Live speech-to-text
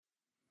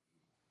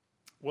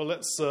Well,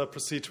 let's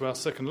proceed to our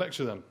second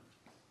lecture then.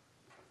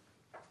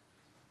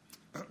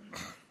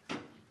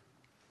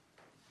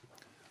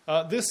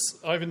 This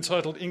I've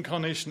entitled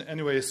Incarnation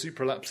Anyway, a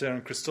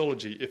Supralapsarian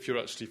Christology, if you're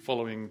actually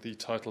following the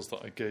titles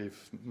that I gave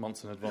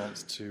months in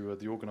advance to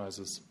the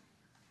organisers.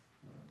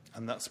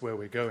 And that's where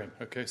we're going.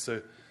 Okay,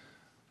 so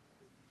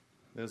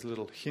there's a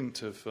little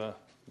hint of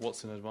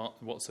what's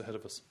ahead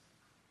of us.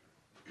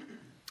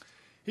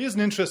 Here's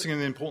an interesting and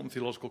important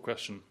theological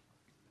question.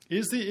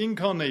 Is the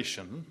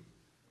Incarnation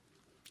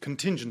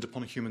contingent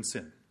upon a human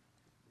sin?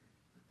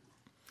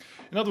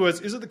 In other words,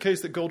 is it the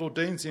case that God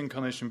ordains the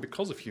Incarnation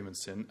because of human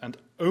sin and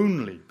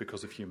only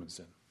because of human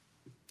sin?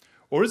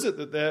 Or is it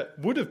that there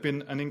would have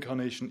been an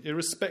Incarnation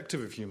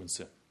irrespective of human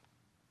sin?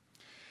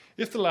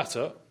 If the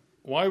latter,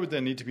 why would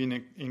there need to be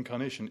an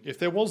Incarnation if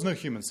there was no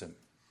human sin?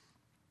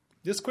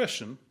 This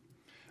question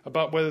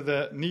about whether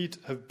there need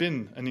have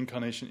been an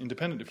Incarnation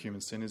independent of human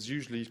sin is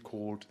usually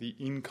called the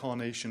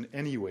Incarnation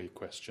Anyway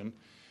question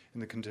in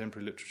the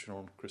contemporary literature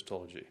on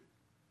Christology.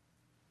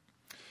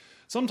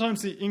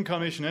 Sometimes the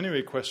Incarnation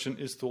Anyway question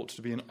is thought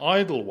to be an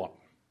idle one.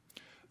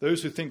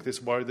 Those who think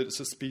this worry that it's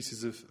a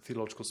species of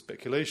theological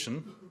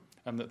speculation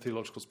and that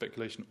theological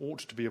speculation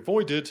ought to be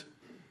avoided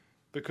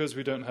because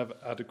we don't have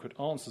adequate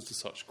answers to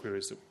such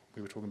queries that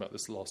we were talking about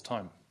this last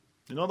time.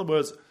 In other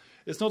words,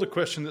 it's not a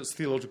question that's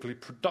theologically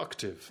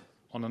productive,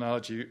 on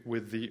analogy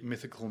with the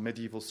mythical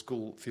medieval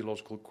school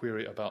theological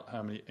query about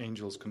how many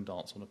angels can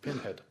dance on a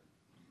pinhead,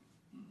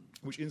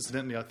 which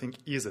incidentally I think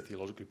is a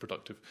theologically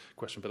productive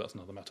question, but that's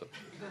another matter.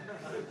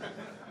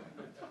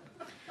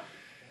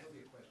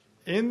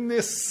 In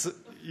this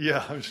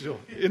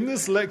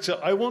lecture,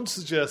 I want to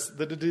suggest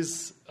that it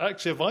is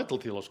actually a vital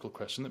theological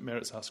question that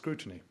merits our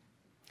scrutiny.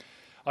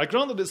 I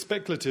grant that it's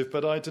speculative,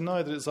 but I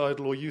deny that it's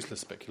idle or useless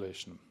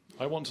speculation.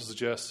 I want to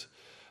suggest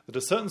that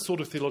a certain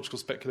sort of theological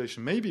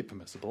speculation may be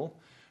permissible,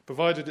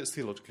 provided it's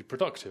theologically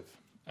productive.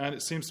 And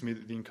it seems to me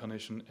that the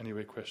Incarnation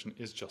Anyway question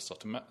is just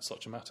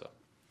such a matter.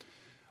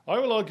 I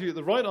will argue that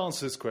the right answer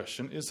to this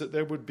question is that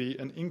there would be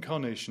an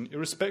incarnation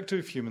irrespective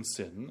of human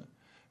sin,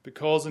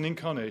 because an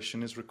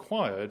incarnation is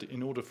required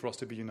in order for us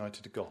to be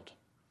united to God.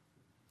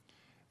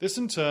 This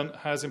in turn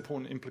has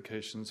important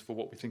implications for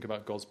what we think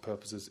about God's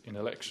purposes in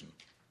election.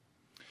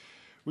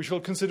 We shall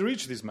consider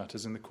each of these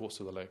matters in the course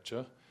of the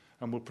lecture,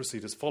 and will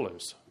proceed as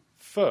follows.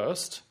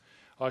 First,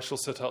 I shall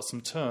set out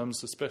some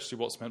terms, especially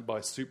what's meant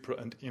by supra-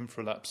 and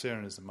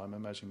infralapsarianism. I'm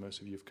imagining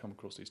most of you have come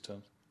across these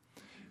terms,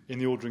 in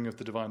the ordering of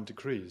the divine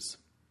decrees.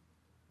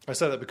 I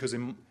say that because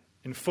in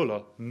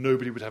Fuller,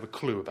 nobody would have a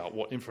clue about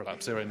what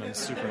infralapsarian and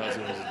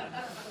supralapsarianism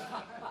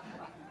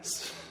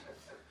is.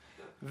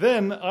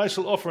 Then I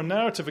shall offer a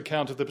narrative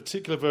account of the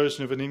particular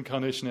version of an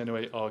Incarnation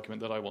Anyway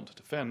argument that I want to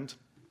defend.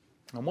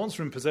 And once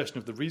we're in possession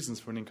of the reasons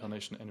for an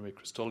Incarnation Anyway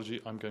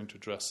Christology, I'm going to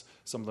address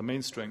some of the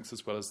main strengths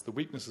as well as the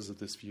weaknesses of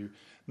this view,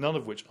 none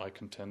of which I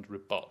contend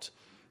rebut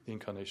the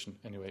Incarnation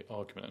Anyway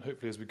argument. And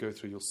hopefully as we go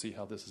through, you'll see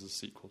how this is a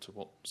sequel to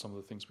what some of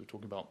the things we were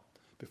talking about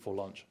before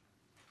lunch.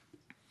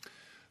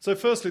 So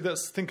firstly,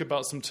 let's think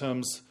about some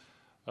terms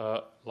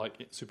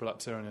like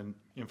supralapsarian and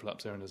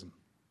infralapsarianism.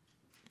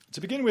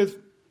 To begin with,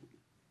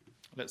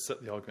 let's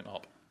set the argument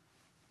up.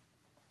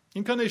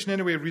 Incarnation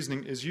Anyway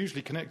reasoning is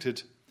usually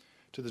connected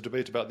to the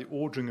debate about the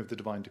ordering of the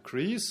divine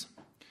decrees,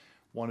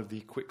 one of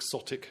the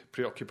quixotic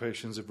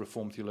preoccupations of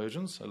Reformed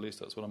theologians, at least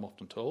that's what I'm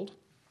often told.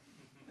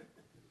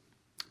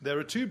 There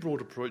are two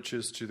broad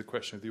approaches to the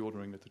question of the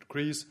ordering of the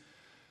decrees.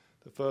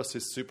 The first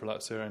is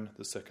supralapsarian,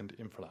 the second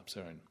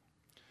infralapsarian.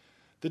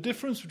 The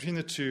difference between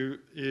the two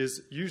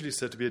is usually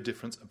said to be a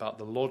difference about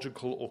the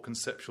logical or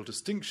conceptual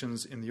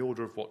distinctions in the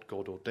order of what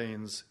God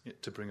ordains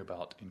it to bring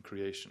about in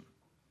creation.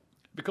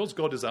 Because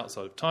God is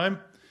outside of time,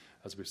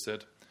 as we've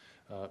said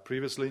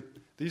previously,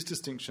 these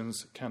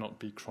distinctions cannot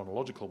be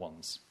chronological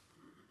ones.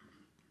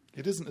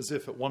 It isn't as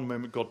if at one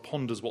moment God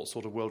ponders what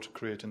sort of world to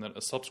create and then at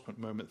a subsequent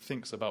moment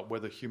thinks about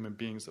whether human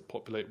beings that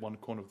populate one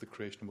corner of the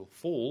creation will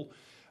fall,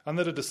 and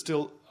that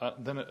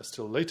then at a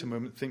still later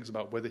moment thinks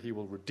about whether he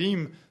will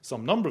redeem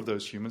some number of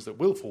those humans that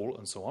will fall,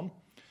 and so on.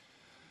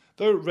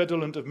 Though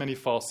redolent of many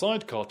Far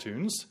Side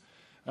cartoons,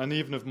 and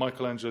even of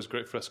Michelangelo's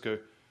great fresco,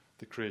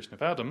 The Creation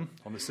of Adam,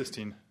 on the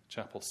Sistine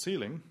Chapel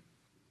ceiling,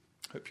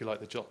 hope you like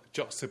the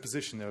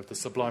juxtaposition there of the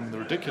sublime and the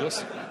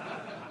ridiculous,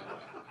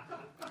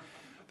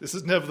 this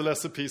is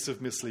nevertheless a piece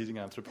of misleading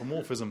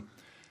anthropomorphism.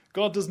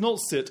 God does not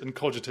sit and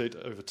cogitate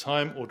over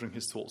time, ordering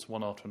his thoughts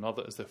one after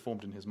another as they're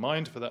formed in his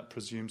mind, for that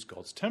presumes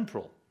God's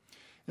temporal.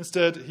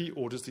 Instead, he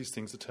orders these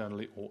things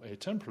eternally or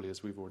atemporally,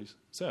 as we've already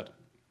said.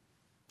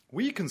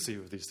 We conceive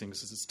of these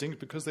things as distinct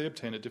because they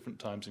obtain at different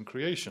times in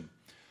creation.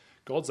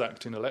 God's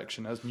act in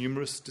election has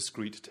numerous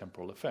discrete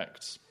temporal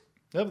effects.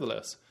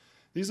 Nevertheless,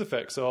 these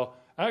effects are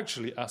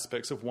actually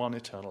aspects of one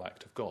eternal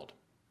act of God.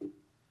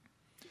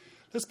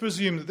 Let's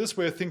presume that this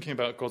way of thinking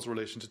about God's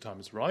relation to time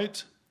is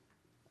right.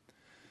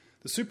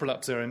 The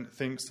supralapsarian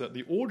thinks that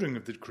the ordering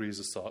of the decrees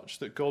is such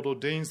that God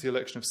ordains the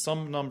election of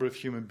some number of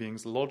human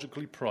beings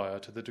logically prior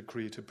to the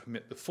decree to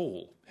permit the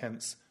fall,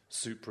 hence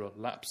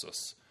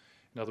supralapsus,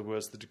 In other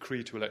words, the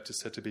decree to elect is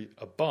said to be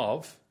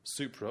above,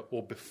 supra,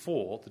 or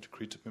before the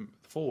decree to permit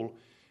the fall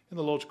in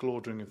the logical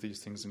ordering of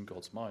these things in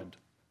God's mind.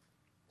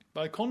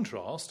 By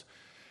contrast,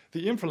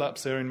 the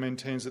infralapsarian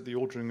maintains that the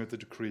ordering of the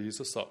decrees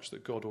are such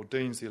that God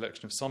ordains the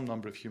election of some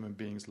number of human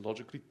beings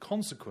logically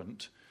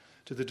consequent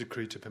to the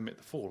decree to permit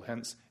the fall.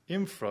 Hence,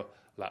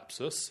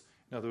 infralapsus,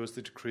 in other words,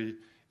 the decree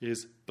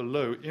is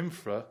below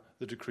infra,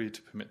 the decree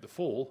to permit the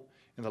fall,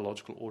 in the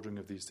logical ordering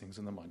of these things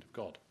in the mind of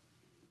God.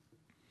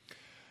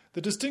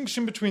 The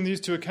distinction between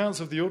these two accounts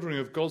of the ordering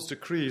of God's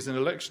decrees in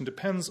election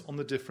depends on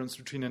the difference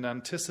between an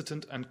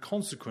antecedent and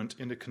consequent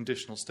in a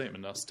conditional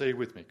statement. Now, stay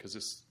with me, because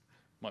this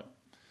might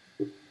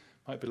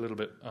be a little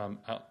bit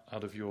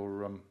out of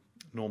your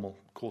normal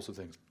course of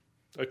things.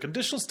 A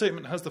conditional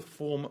statement has the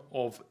form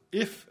of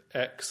if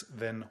X,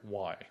 then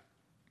Y.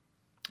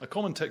 A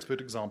common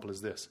textbook example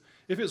is this.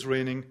 If it's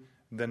raining,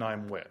 then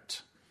I'm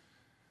wet.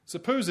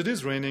 Suppose it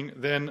is raining,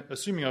 then,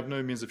 assuming I've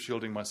no means of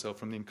shielding myself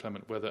from the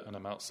inclement weather and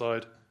I'm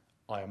outside,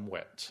 I am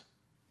wet.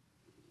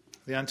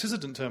 The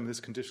antecedent term of this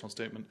conditional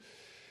statement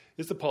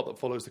is the part that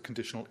follows the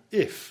conditional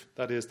if,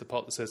 that is, the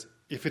part that says,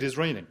 if it is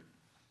raining.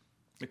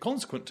 The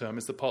consequent term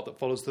is the part that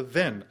follows the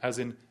then, as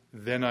in,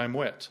 then I'm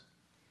wet.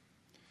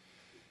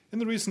 In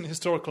the recent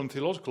historical and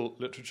theological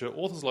literature,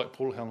 authors like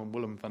Paul Helm and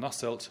Willem van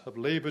Asselt have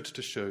laboured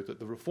to show that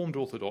the Reformed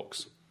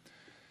Orthodox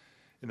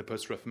in the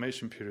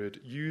post-Reformation period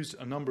used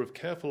a number of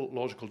careful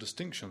logical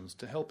distinctions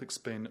to help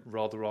explain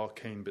rather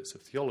arcane bits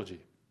of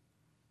theology.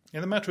 In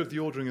the matter of the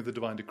ordering of the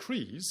divine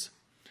decrees,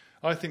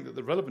 I think that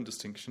the relevant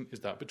distinction is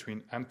that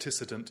between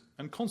antecedent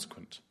and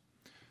consequent.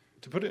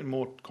 To put it in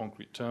more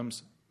concrete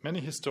terms,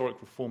 many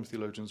historic Reformed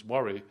theologians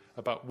worry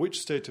about which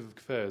state of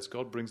affairs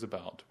God brings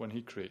about when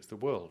he creates the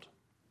world.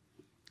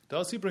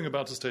 Does he bring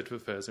about a state of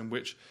affairs in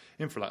which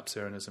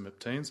infralapsarianism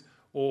obtains,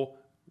 or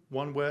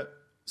one where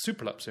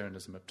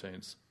supralapsarianism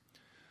obtains?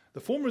 The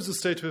former is a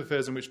state of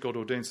affairs in which God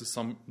ordains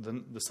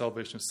the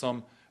salvation of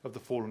some of the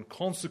fallen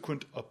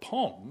consequent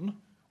upon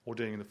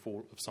ordaining the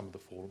fall of some of the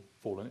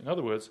fallen. In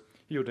other words,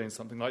 he ordains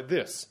something like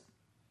this.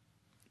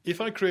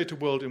 If I create a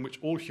world in which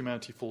all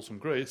humanity falls from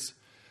grace,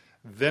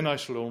 then I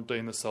shall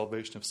ordain the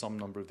salvation of some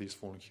number of these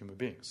fallen human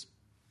beings.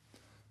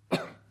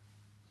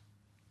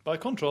 By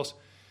contrast,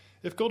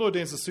 if God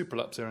ordains the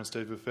supralapsarian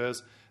state of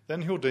affairs,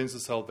 then he ordains the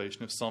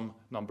salvation of some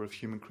number of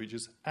human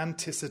creatures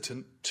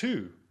antecedent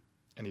to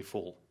any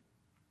fall.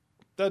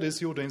 That is,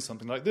 he ordains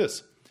something like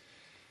this.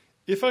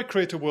 If I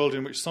create a world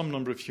in which some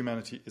number of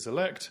humanity is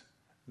elect,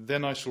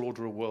 then I shall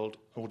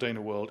ordain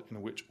a world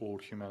in which all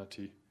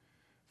humanity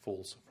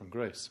falls from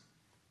grace.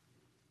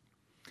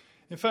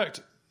 In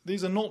fact,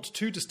 these are not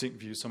two distinct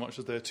views so much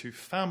as they're two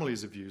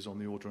families of views on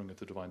the ordering of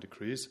the divine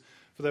decrees,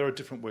 for there are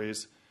different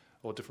ways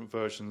or different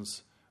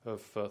versions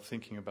of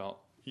thinking about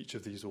each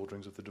of these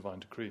orderings of the divine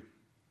decree.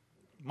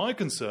 My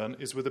concern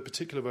is with a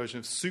particular version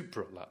of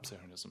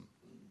supralapsarianism.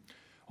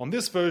 On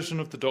this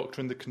version of the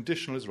doctrine, the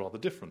conditional is rather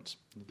different,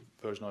 the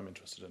version I'm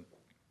interested in.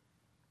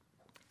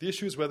 The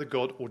issue is whether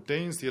God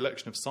ordains the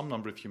election of some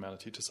number of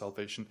humanity to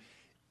salvation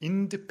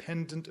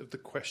independent of the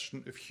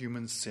question of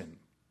human sin.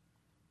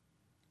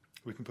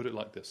 We can put it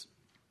like this.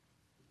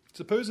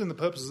 Suppose in the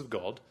purposes of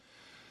God,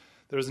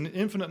 there is an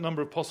infinite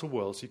number of possible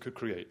worlds he could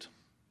create.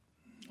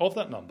 Of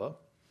that number,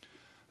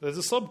 there's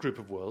a subgroup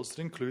of worlds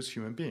that includes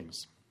human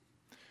beings.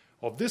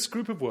 Of this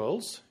group of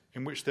worlds,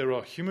 in which there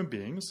are human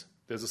beings,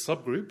 there's a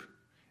subgroup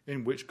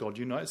in which God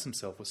unites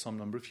himself with some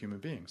number of human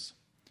beings.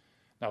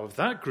 Now, of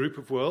that group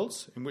of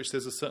worlds, in which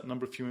there's a certain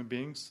number of human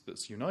beings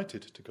that's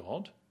united to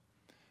God,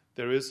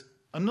 there is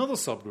another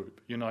subgroup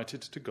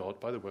united to God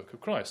by the work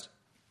of Christ.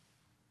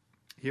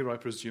 Here I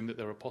presume that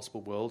there are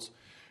possible worlds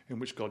in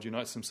which God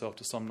unites himself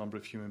to some number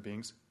of human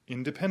beings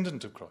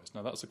independent of Christ.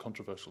 Now, that's a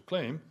controversial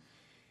claim.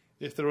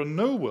 If there are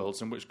no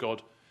worlds in which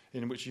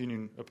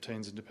union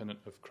obtains independent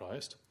of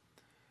Christ,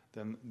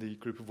 then the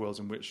group of worlds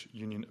in which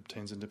union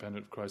obtains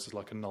independent of Christ is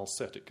like a null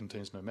set. It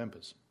contains no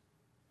members.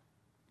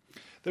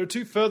 There are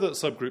two further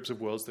subgroups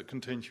of worlds that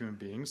contain human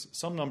beings,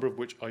 some number of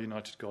which are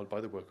united to God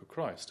by the work of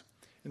Christ.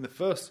 In the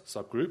first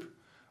subgroup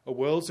are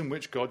worlds in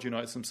which God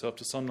unites himself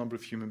to some number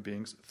of human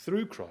beings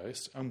through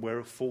Christ and where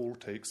a fall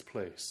takes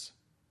place.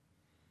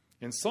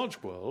 In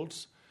such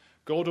worlds,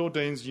 God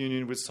ordains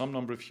union with some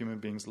number of human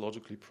beings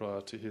logically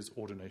prior to his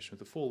ordination of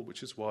the fall,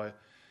 which is why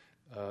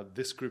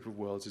this group of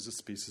worlds is a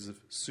species of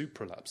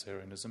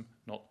supralapsarianism,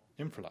 not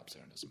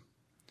infralapsarianism.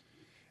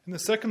 In the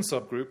second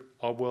subgroup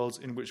are worlds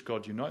in which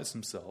God unites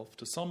himself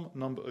to some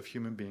number of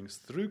human beings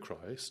through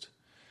Christ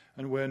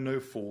and where no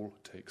fall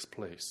takes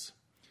place.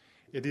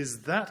 It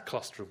is that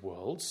cluster of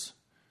worlds,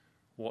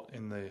 what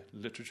in the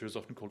literature is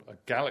often called a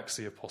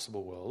galaxy of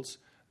possible worlds,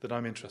 that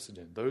I'm interested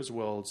in. Those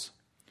worlds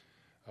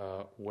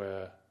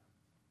where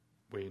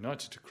we're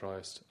united to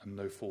Christ and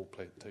no fall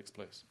takes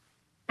place.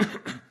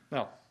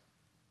 Now,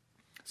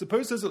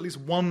 suppose there's at least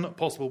one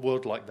possible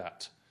world like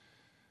that,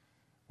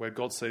 where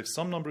God saves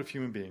some number of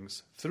human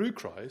beings through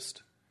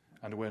Christ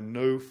and where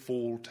no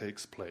fall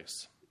takes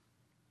place.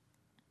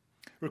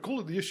 Recall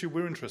that the issue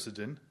we're interested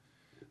in,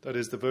 that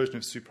is the version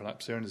of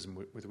supralapsarianism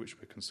with which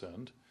we're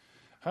concerned,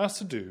 has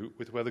to do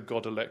with whether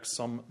God elects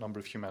some number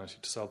of humanity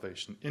to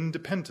salvation,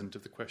 independent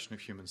of the question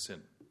of human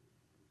sin.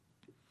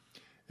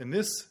 In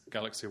this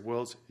galaxy of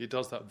worlds, he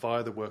does that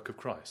via the work of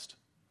Christ.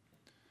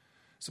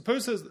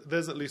 Suppose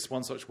there's at least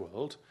one such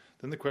world,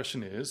 then the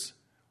question is,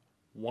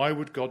 why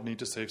would God need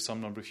to save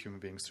some number of human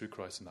beings through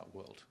Christ in that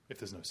world, if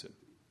there's no sin?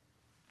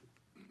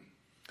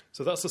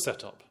 So that's the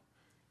setup.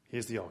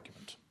 Here's the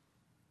argument.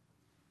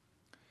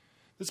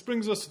 This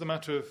brings us to the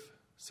matter of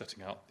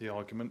setting out the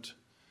argument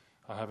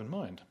I have in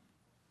mind.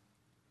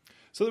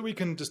 So that we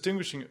can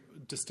distinguish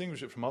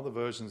it from other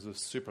versions of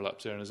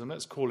supralapsarianism,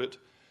 let's call it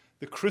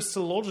the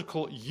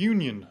Christological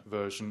union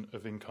version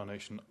of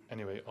incarnation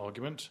anyway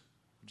argument,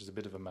 which is a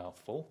bit of a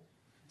mouthful.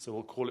 So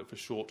we'll call it for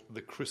short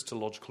the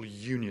Christological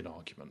union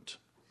argument.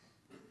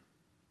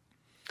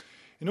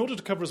 In order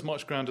to cover as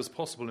much ground as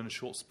possible in a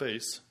short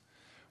space,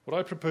 what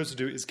I propose to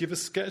do is give a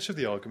sketch of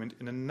the argument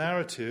in a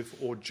narrative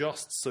or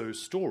just so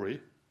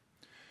story,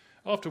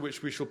 after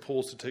which we shall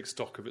pause to take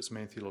stock of its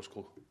main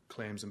theological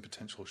claims and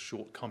potential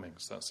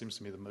shortcomings. That seems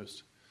to me the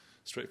most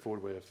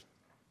straightforward way of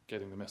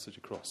getting the message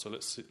across. So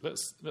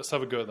let's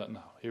have a go at that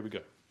now. Here we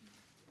go.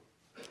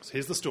 So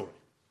here's the story.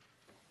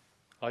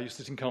 Are you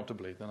sitting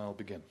comfortably? Then I'll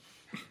begin.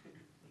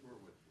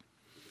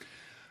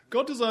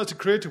 God desires to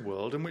create a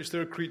world in which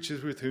there are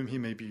creatures with whom he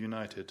may be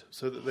united,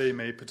 so that they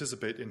may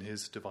participate in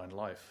his divine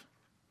life.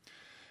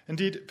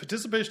 Indeed,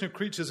 participation of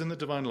creatures in the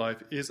divine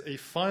life is a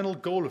final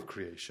goal of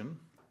creation,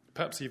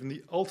 perhaps even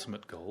the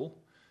ultimate goal,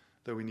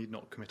 though we need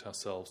not commit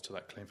ourselves to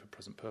that claim for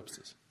present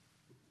purposes.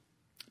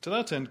 To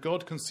that end,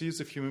 God conceives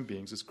of human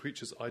beings as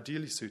creatures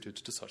ideally suited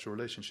to such a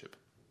relationship.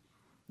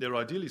 They are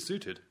ideally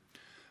suited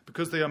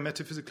because they are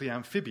metaphysically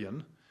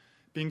amphibian,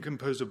 being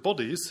composed of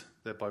bodies,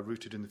 thereby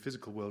rooted in the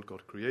physical world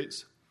God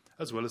creates,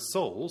 as well as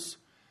souls,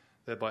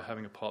 thereby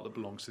having a part that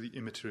belongs to the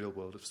immaterial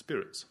world of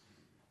spirits.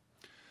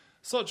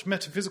 Such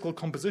metaphysical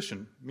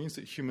composition means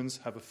that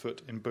humans have a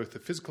foot in both the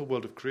physical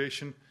world of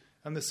creation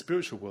and the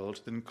spiritual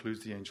world that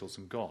includes the angels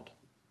and God.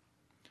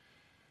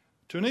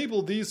 To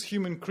enable these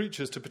human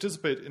creatures to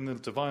participate in the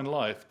divine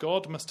life,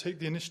 God must take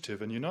the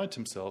initiative and unite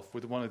himself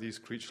with one of these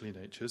creaturely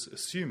natures,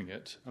 assuming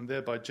it, and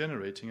thereby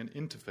generating an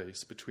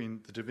interface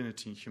between the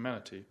divinity and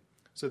humanity,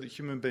 so that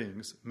human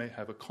beings may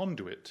have a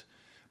conduit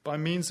by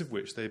means of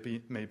which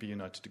they may be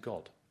united to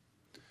God.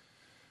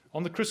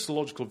 On the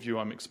Christological view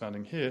I'm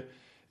expanding here,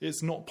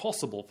 it's not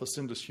possible for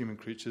sinless human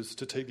creatures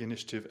to take the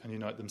initiative and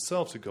unite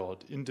themselves to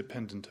God,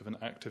 independent of an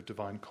act of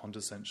divine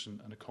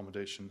condescension and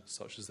accommodation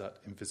such as that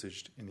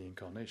envisaged in the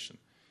Incarnation.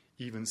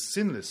 Even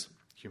sinless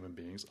human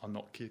beings are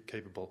not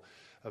capable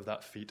of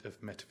that feat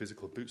of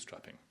metaphysical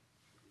bootstrapping.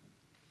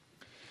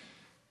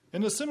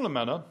 In a similar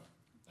manner,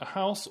 a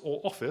house or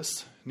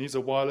office needs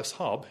a wireless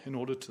hub in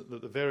order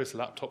that the various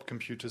laptop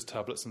computers,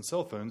 tablets and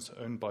cell phones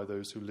owned by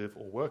those who live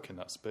or work in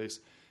that space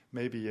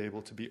may be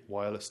able to be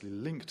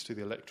wirelessly linked to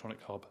the electronic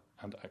hub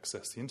and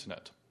access the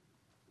internet.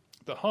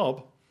 The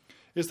hub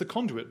is the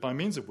conduit by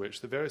means of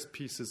which the various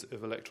pieces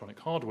of electronic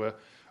hardware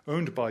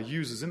owned by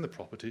users in the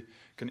property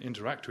can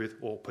interact with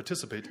or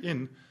participate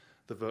in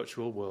the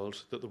virtual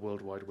world that the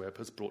World Wide Web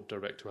has brought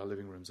direct to our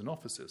living rooms and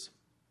offices.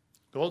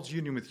 God's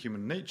union with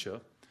human nature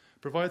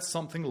provides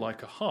something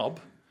like a hub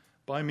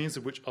by means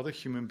of which other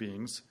human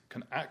beings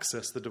can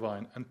access the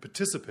divine and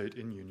participate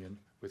in union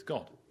with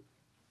God.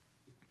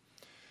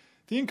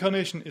 The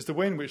Incarnation is the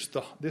way in which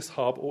this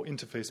hub or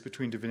interface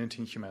between divinity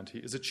and humanity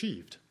is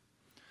achieved.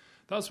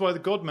 That's why the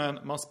God-man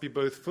must be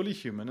both fully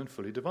human and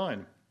fully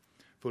divine.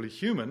 Fully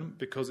human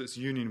because it's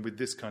union with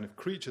this kind of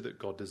creature that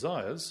God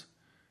desires,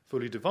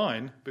 fully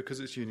divine because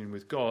it's union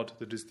with God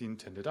that is the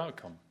intended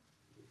outcome.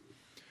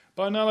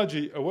 By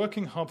analogy, a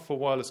working hub for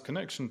wireless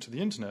connection to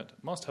the internet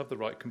must have the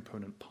right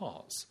component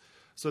parts,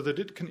 so that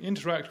it can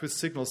interact with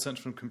signals sent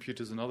from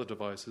computers and other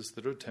devices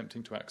that are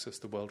attempting to access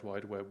the World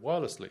Wide Web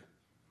wirelessly.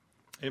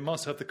 It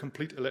must have the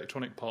complete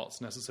electronic parts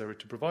necessary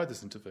to provide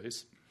this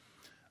interface,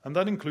 and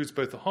that includes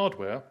both the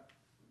hardware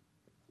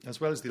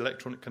as well as the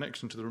electronic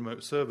connection to the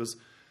remote servers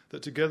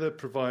that together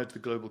provide the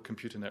global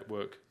computer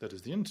network that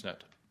is the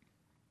internet.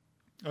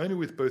 Only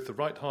with both the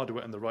right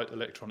hardware and the right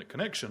electronic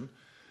connection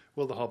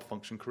will the hub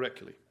function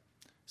correctly.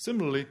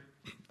 Similarly,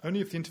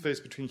 only if the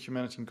interface between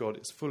humanity and God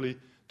is fully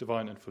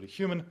divine and fully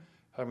human,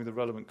 having the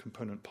relevant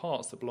component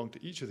parts that belong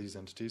to each of these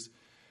entities,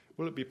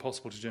 will it be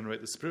possible to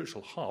generate the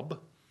spiritual hub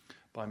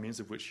by means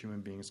of which human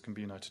beings can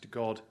be united to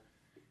God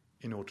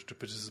in order to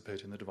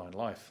participate in the divine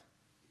life.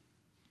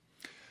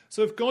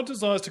 So if God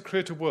desires to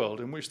create a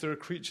world in which there are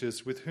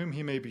creatures with whom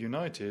he may be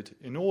united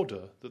in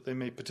order that they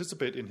may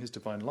participate in his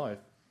divine life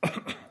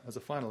as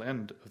a final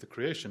end of the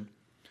creation,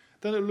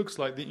 then it looks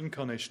like the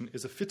Incarnation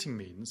is a fitting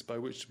means by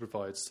which to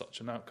provide such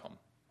an outcome.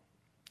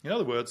 In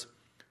other words,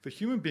 for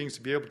human beings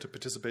to be able to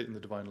participate in the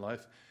divine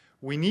life,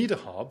 we need a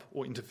hub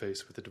or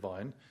interface with the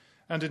divine,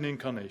 and an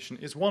Incarnation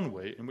is one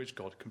way in which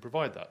God can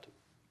provide that.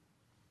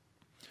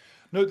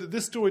 Note that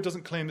this story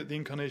doesn't claim that the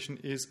Incarnation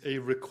is a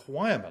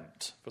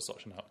requirement for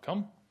such an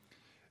outcome.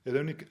 It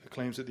only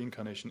claims that the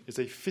Incarnation is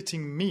a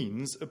fitting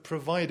means of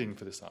providing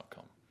for this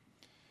outcome.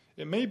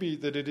 It may be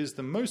that it is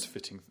the most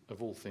fitting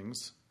of all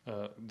things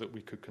that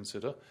we could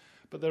consider,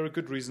 but there are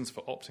good reasons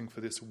for opting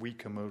for this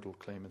weaker modal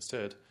claim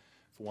instead.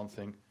 For one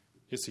thing,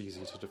 it's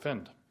easier to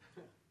defend.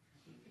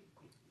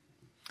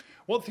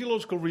 What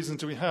theological reasons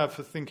do we have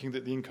for thinking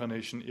that the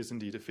Incarnation is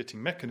indeed a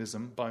fitting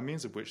mechanism by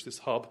means of which this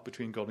hub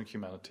between God and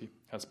humanity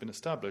has been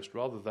established,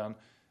 rather than,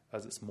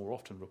 as it's more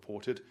often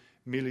reported,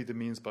 merely the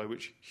means by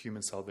which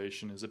human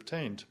salvation is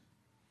obtained?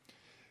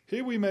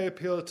 Here we may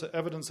appeal to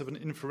evidence of an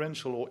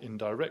inferential or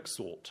indirect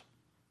sort.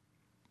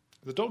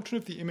 The doctrine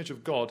of the image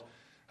of God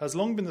has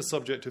long been the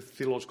subject of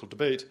theological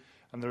debate,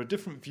 and there are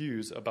different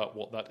views about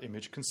what that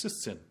image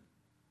consists in.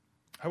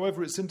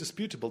 However, it's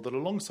indisputable that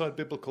alongside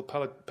biblical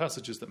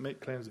passages that make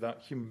claims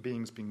about human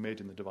beings being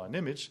made in the divine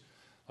image,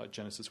 like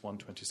Genesis 1,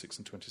 26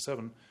 and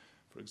 27,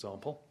 for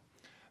example,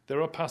 there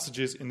are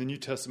passages in the New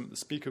Testament that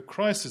speak of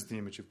Christ as the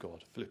image of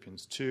God,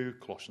 Philippians 2,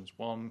 Colossians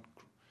 1,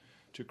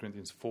 2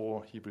 Corinthians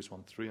 4, Hebrews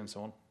 1, 3, and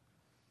so on.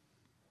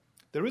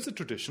 There is a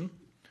tradition,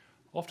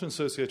 often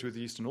associated with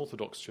the Eastern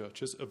Orthodox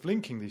churches, of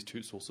linking these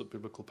two sorts of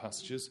biblical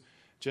passages,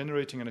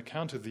 generating an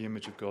account of the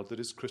image of God that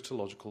is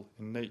Christological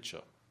in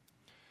nature.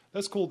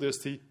 Let's call this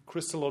the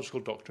Christological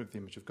doctrine of the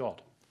image of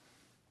God.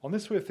 On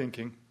this way of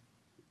thinking,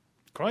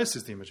 Christ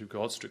is the image of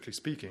God, strictly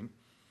speaking.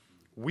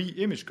 We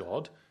image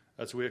God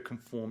as we are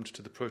conformed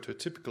to the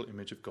prototypical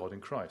image of God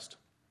in Christ.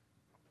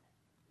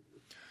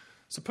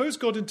 Suppose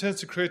God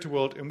intends to create a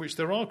world in which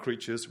there are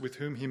creatures with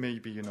whom he may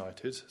be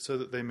united so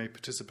that they may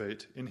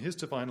participate in his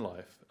divine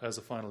life as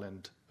a final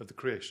end of the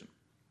creation.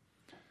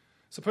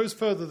 Suppose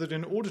further that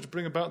in order to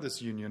bring about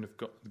this union,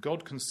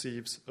 God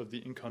conceives of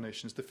the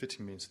Incarnation as the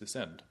fitting means to this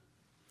end.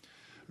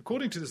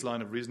 According to this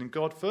line of reasoning,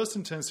 God first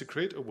intends to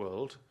create a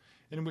world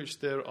in which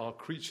there are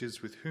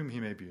creatures with whom he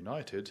may be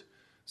united,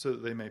 so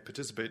that they may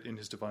participate in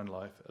his divine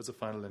life as a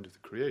final end of the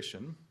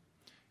creation.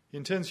 He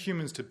intends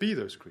humans to be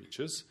those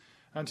creatures,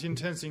 and he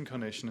intends the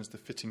Incarnation as the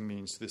fitting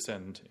means to this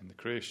end in the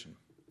creation.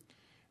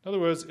 In other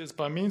words, it's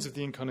by means of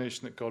the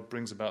Incarnation that God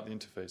brings about the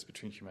interface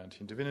between humanity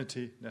and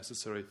divinity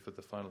necessary for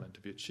the final end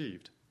to be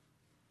achieved.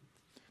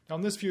 Now,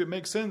 in this view, it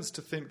makes sense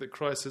to think that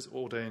Christ is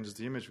ordained as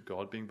the image of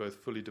God, being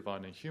both fully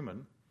divine and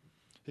human.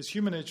 His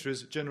human nature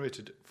is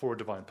generated for a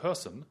divine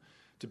person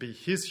to be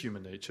his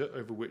human nature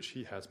over which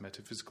he has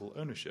metaphysical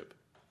ownership.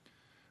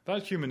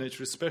 That human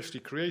nature is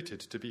specially created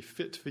to be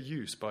fit for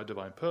use by a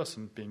divine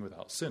person, being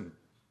without sin.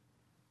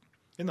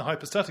 In the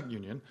hypostatic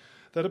union,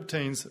 that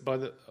obtains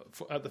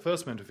at the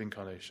first moment of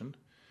incarnation,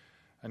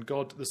 and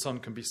God the Son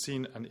can be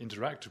seen and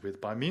interacted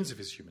with by means of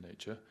his human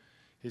nature.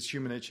 His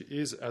human nature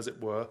is, as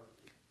it were,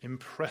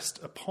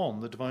 impressed upon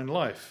the divine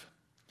life.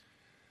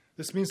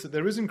 This means that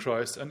there is in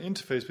Christ an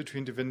interface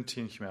between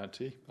divinity and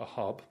humanity, a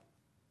hub,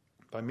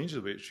 by means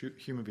of which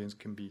human beings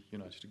can be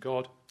united to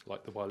God,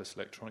 like the wireless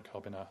electronic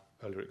hub in our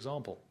earlier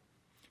example.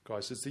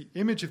 Christ is the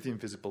image of the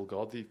invisible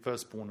God, the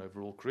firstborn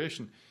over all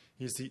creation.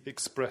 He is the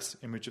express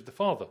image of the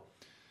Father.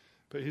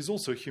 But he's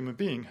also a human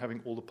being,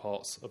 having all the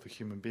parts of a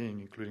human being,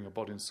 including a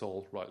body and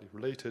soul, rightly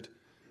related,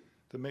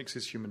 that makes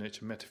his human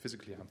nature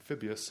metaphysically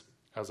amphibious,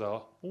 as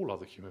are all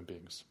other human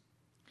beings.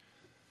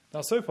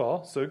 Now, so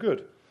far, so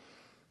good.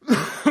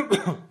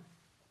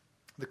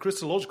 The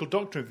Christological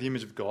doctrine of the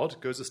image of God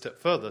goes a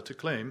step further to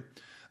claim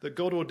that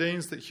God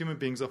ordains that human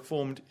beings are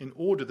formed in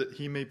order that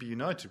he may be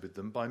united with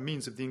them by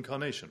means of the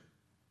Incarnation.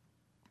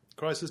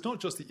 Christ is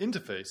not just the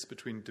interface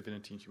between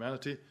divinity and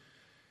humanity,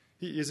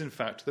 he is in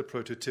fact the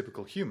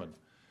prototypical human,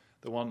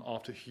 the one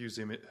after whose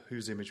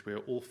image we are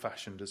all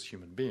fashioned as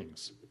human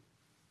beings.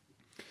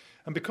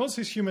 And because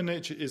his human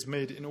nature is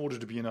made in order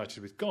to be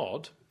united with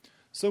God,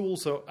 so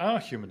also our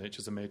human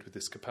natures are made with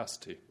this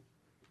capacity.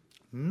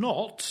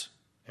 Not,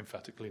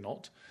 emphatically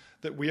not,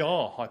 that we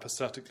are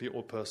hypostatically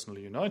or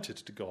personally united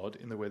to God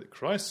in the way that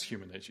Christ's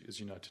human nature is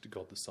united to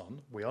God the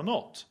Son. We are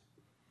not.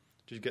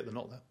 Did you get the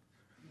not there?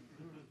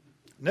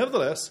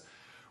 Nevertheless,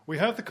 we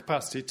have the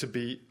capacity to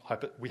be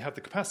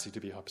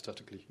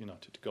hypostatically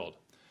united to God.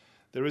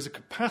 There is a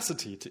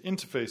capacity to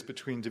interface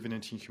between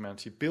divinity and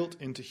humanity built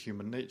into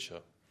human nature.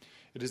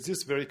 It is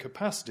this very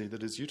capacity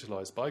that is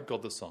utilized by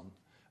God the Son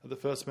at the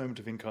first moment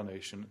of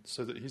incarnation,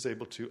 so that he's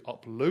able to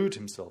upload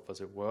himself, as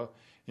it were,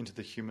 into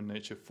the human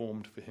nature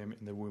formed for him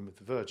in the womb of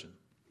the Virgin.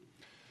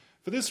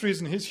 For this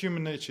reason, his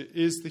human nature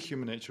is the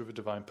human nature of a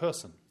divine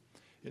person.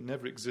 It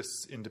never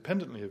exists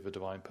independently of a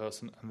divine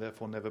person, and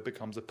therefore never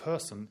becomes a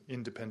person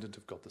independent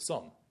of God the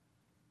Son.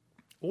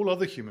 All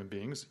other human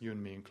beings, you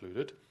and me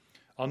included,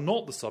 are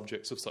not the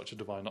subjects of such a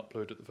divine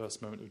upload at the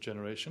first moment of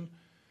generation.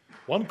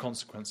 One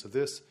consequence of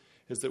this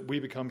is that we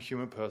become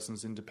human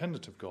persons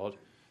independent of God,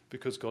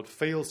 because God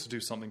fails to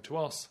do something to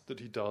us that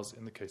he does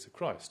in the case of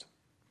Christ.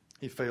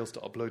 He fails to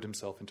upload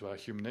himself into our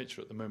human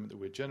nature at the moment that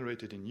we're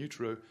generated in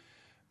utero,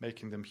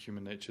 making them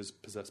human natures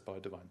possessed by a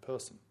divine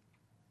person.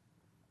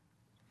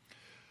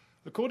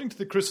 According to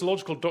the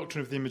Christological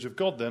doctrine of the image of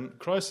God, then,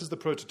 Christ is the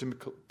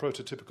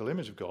prototypical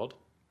image of God.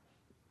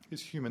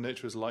 His human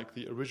nature is like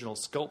the original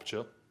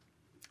sculpture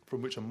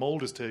from which a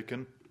mould is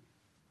taken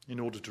in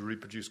order to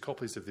reproduce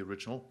copies of the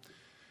original,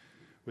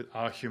 with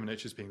our human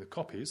natures being the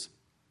copies.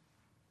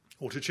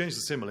 Or to change the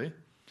simile,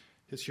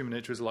 His human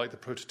nature is like the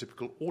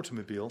prototypical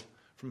automobile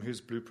from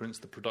whose blueprints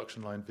the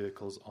production line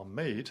vehicles are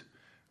made,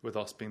 with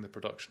us being the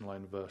production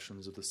line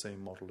versions of the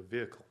same model of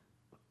vehicle.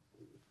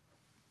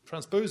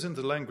 Transposed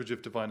into the language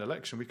of divine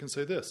election, we can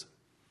say this: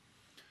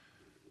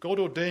 God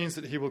ordains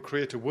that he will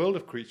create a world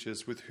of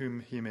creatures with whom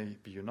he may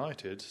be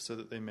united, so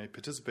that they may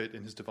participate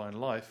in his divine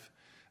life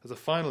as a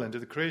final end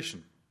of the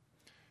creation.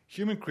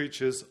 Human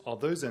creatures are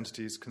those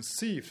entities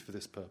conceived for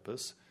this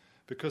purpose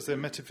because they're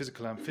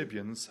metaphysical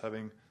amphibians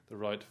having the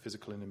right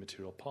physical and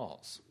immaterial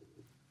parts.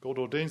 God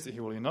ordains that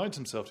he will unite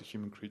himself to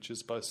human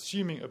creatures by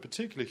assuming a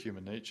particular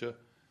human nature,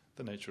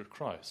 the nature of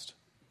Christ.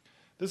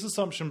 This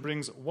assumption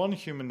brings one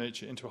human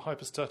nature into a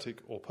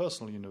hypostatic or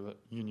personal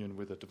union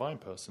with a divine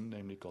person,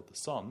 namely God the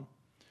Son.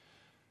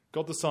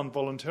 God the Son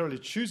voluntarily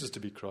chooses to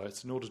be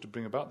Christ in order to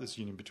bring about this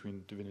union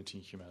between divinity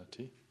and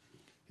humanity.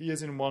 He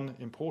is, in one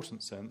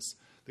important sense,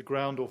 the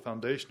ground or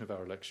foundation of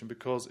our election,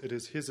 because it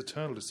is his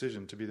eternal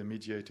decision to be the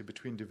mediator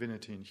between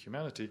divinity and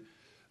humanity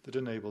that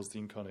enables the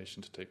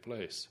incarnation to take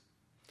place.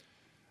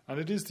 And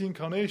it is the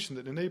incarnation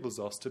that enables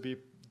us to be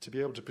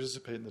able to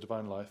participate in the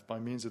divine life by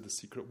means of the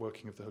secret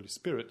working of the Holy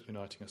Spirit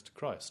uniting us to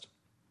Christ.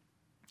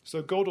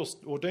 So God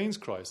ordains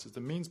Christ as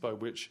the means by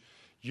which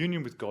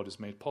union with God is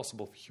made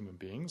possible for human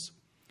beings.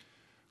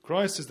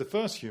 Christ is the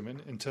first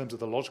human in terms of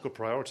the logical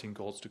priority in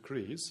God's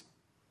decrees.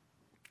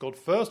 God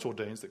first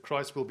ordains that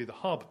Christ will be the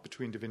hub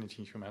between divinity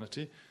and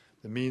humanity,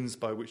 the means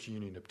by which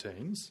union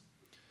obtains.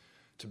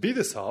 To be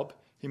this hub,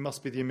 he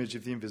must be the image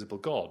of the invisible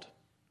God.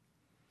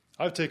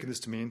 I've taken this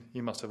to mean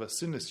he must have a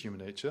sinless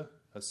human nature,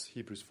 as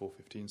Hebrews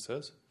 4:15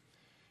 says,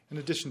 in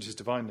addition to his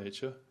divine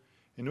nature,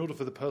 in order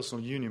for the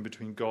personal union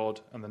between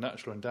God and the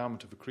natural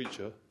endowment of a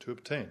creature to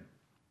obtain.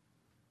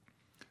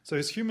 So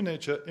his human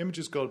nature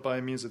images God by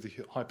means of the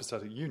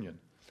hypostatic union.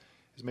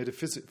 He's made a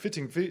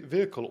fitting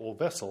vehicle or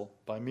vessel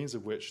by means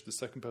of which the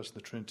second person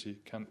of the Trinity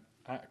can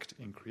act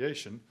in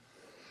creation.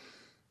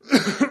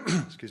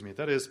 Excuse me.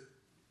 That is,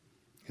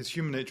 his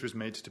human nature is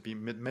made to be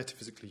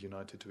metaphysically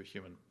united to a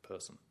human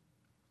person,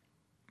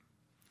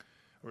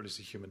 or at least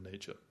a human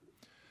nature.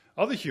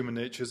 Other human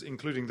natures,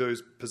 including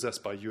those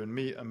possessed by you and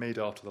me, are made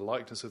after the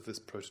likeness of this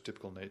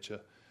prototypical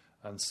nature,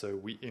 and so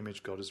we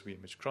image God as we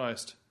image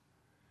Christ.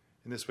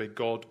 In this way,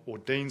 God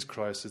ordains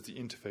Christ as the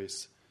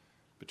interface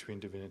between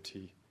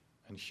divinity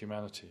and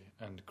humanity,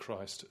 and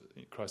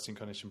Christ's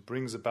incarnation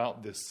brings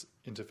about this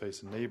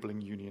interface,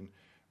 enabling union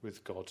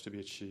with God to be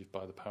achieved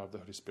by the power of the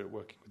Holy Spirit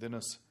working within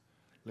us,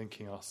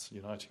 linking us,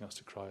 uniting us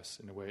to Christ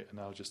in a way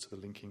analogous to the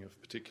linking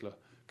of particular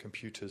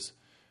computers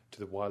to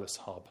the wireless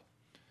hub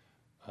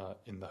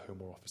in the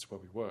home or office where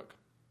we work.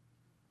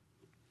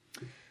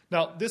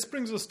 Now, this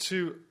brings us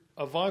to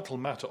a vital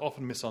matter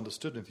often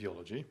misunderstood in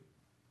theology.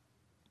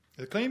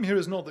 The claim here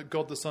is not that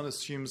God the Son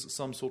assumes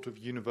some sort of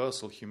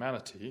universal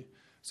humanity,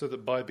 so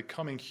that by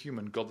becoming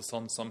human, God the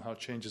Son somehow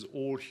changes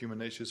all human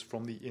natures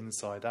from the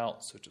inside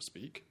out, so to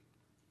speak.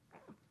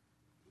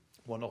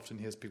 One often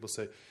hears people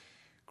say,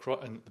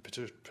 and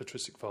the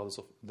patristic fathers,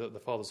 the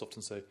fathers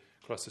often say,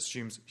 Christ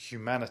assumes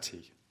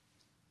humanity.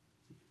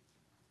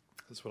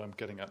 That's what I'm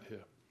getting at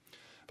here.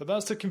 But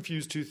that's to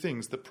confuse two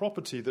things: the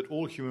property that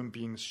all human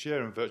beings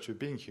share in virtue of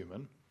being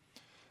human,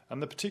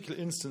 and the particular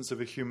instance of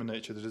a human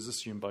nature that is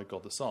assumed by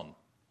God the Son.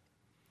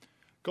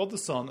 God the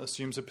Son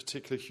assumes a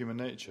particular human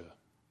nature.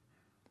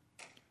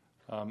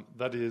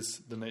 That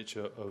is the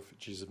nature of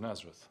Jesus of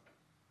Nazareth.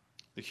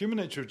 The human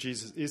nature of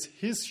Jesus is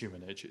his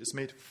human nature. It's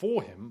made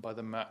for him by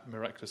the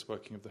miraculous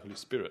working of the Holy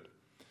Spirit.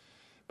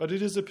 But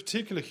it is a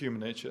particular human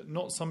nature,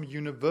 not some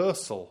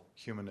universal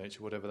human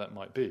nature, whatever that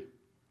might be.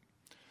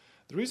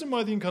 The reason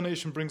why the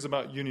Incarnation brings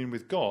about union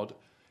with God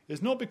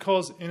is not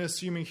because in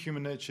assuming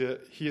human nature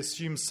he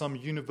assumes some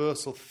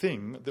universal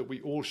thing that we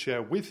all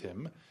share with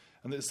him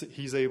and that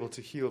he's able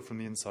to heal from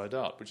the inside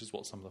out, which is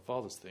what some of the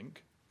fathers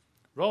think.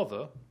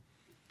 Rather,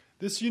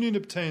 this union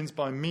obtains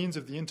by means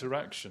of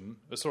the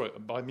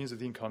by means of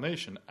the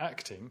Incarnation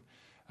acting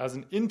as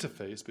an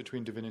interface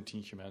between divinity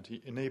and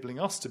humanity, enabling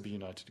us to be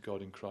united to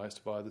God in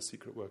Christ via the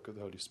secret work of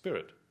the Holy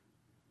Spirit.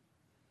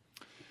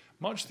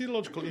 Much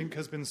theological ink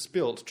has been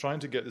spilt trying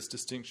to get this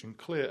distinction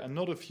clear, and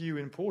not a few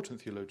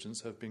important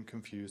theologians have been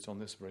confused on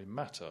this very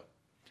matter.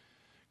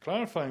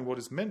 Clarifying what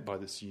is meant by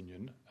this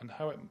union and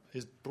how it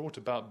is brought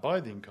about by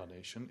the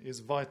Incarnation is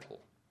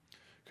vital.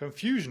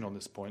 Confusion on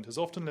this point has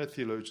often led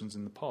theologians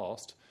in the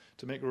past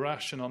to make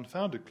rash and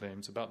unfounded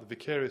claims about the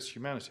vicarious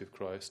humanity of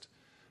Christ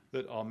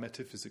that are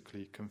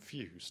metaphysically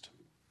confused.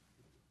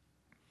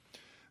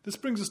 This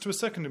brings us to a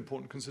second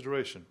important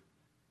consideration.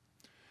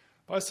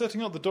 By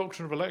setting up the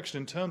doctrine of election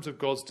in terms of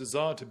God's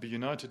desire to be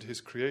united to his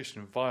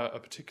creation via a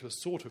particular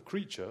sort of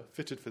creature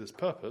fitted for this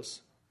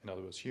purpose, in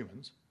other words,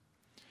 humans,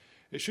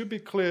 it should be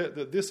clear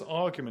that this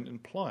argument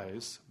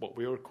implies what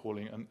we are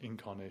calling an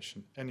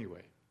incarnation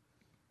anyway.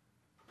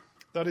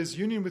 That is,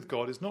 union with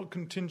God is not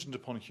contingent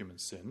upon human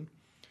sin.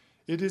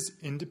 It is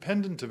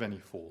independent of any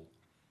fall.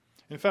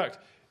 In fact,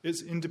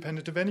 it's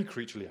independent of any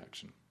creaturely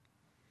action.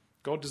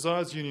 God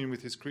desires union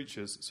with his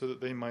creatures so that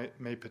they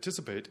may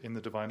participate in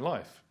the divine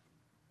life.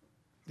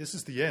 This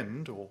is the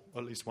end, or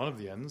at least one of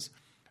the ends,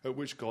 at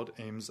which God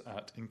aims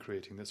at in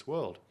creating this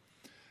world.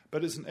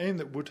 But it's an aim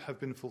that would have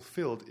been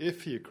fulfilled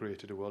if he had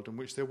created a world in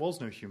which there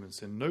was no human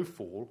sin, no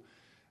fall,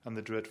 and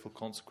the dreadful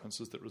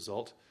consequences that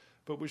result,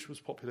 but which was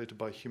populated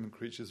by human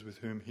creatures with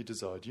whom he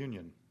desired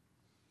union.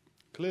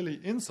 Clearly,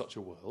 in such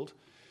a world,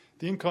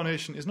 the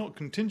Incarnation is not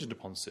contingent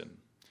upon sin.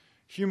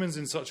 Humans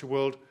in such a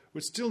world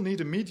would still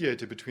need a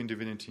mediator between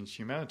divinity and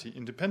humanity,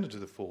 independent of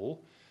the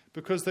fall,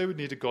 because they would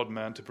need a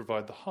God-man to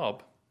provide the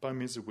hub by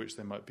means of which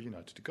they might be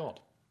united to God.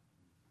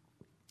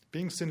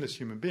 Being sinless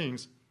human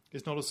beings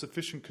is not a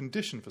sufficient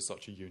condition for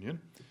such a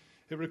union.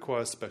 It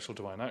requires special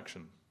divine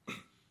action.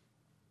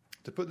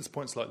 To put this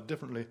point slightly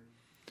differently,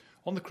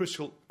 on the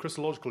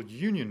Christological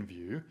union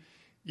view,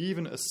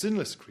 even a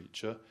sinless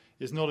creature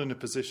is not in a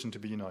position to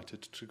be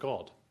united to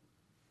God.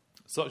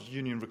 Such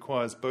union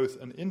requires both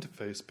an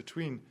interface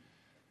between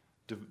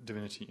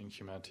divinity and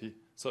humanity,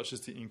 such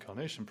as the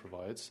Incarnation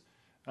provides,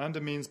 and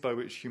a means by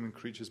which human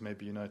creatures may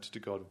be united to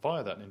God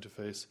via that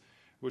interface,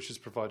 which is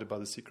provided by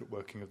the secret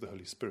working of the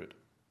Holy Spirit.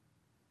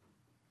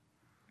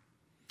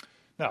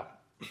 Now,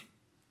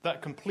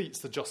 that completes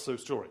the Just So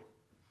story.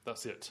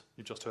 That's it.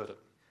 You just heard it.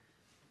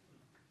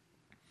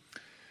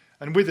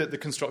 And with it, the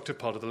constructive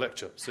part of the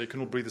lecture, so you can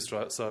all breathe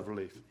a sigh of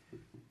relief.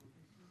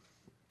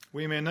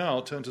 We may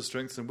now turn to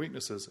strengths and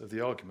weaknesses of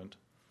the argument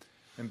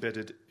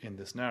embedded in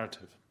this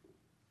narrative.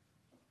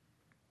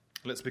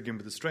 Let's begin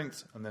with the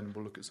strengths, and then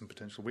we'll look at some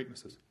potential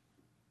weaknesses.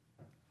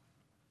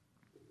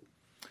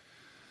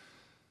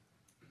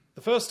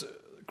 The first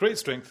great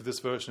strength of this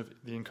version of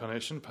the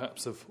Incarnation,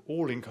 perhaps of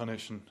all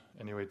Incarnation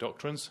anyway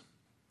doctrines,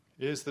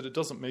 is that it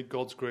doesn't make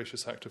God's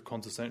gracious act of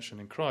condescension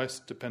in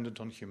Christ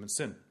dependent on human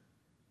sin.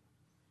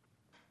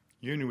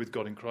 Union with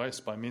God in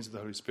Christ by means of the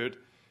Holy Spirit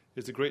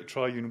is the great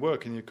triune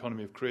work in the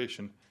economy of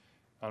creation,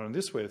 and on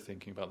this way of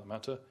thinking about the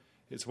matter,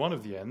 it's one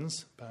of the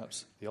ends,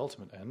 perhaps the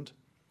ultimate end,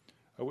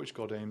 at which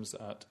God aims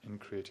at in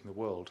creating the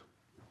world.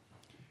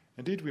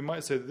 Indeed, we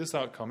might say that this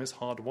outcome is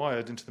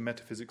hardwired into the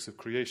metaphysics of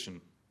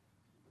creation.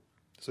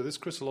 So this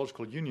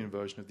Christological union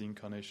version of the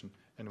Incarnation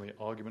anyway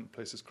argument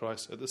places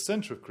Christ at the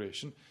centre of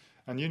creation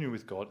and union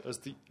with God as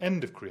the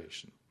end of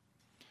creation.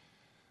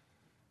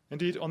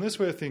 Indeed, on this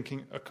way of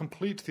thinking, a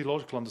complete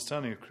theological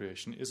understanding of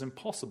creation is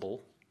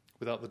impossible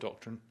without the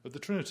doctrine of the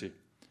Trinity,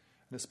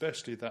 and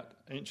especially that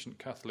ancient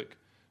Catholic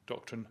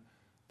doctrine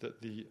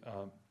that the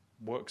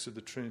works of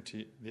the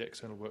Trinity, the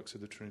external works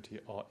of the Trinity,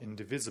 are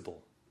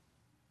indivisible.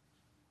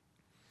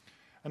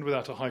 And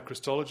without a high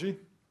Christology,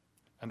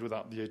 and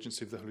without the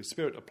agency of the Holy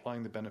Spirit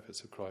applying the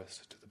benefits of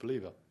Christ to the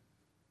believer.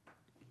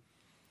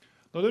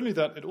 Not only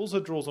that, it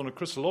also draws on a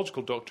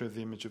Christological doctrine of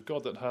the image of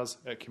God that has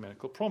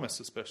ecumenical promise,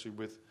 especially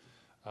with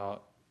our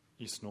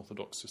Eastern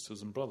Orthodox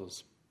sisters and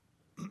brothers.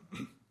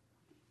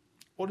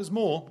 What is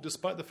more,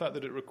 despite the fact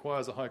that it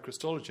requires a high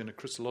Christology and a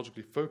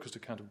Christologically focused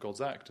account of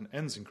God's act and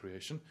ends in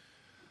creation,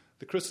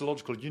 the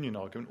Christological union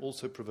argument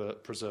also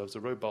preserves a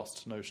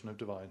robust notion of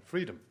divine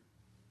freedom.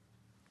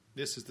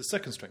 This is the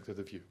second strength of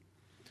the view.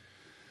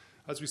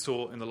 As we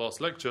saw in the last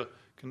lecture,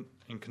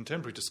 in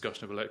contemporary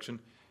discussion of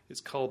election,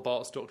 it's Karl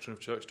Barth's doctrine of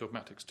Church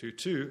Dogmatics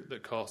 2.2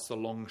 that casts a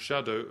long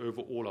shadow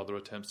over all other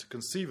attempts to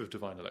conceive of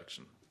divine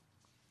election.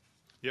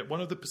 Yet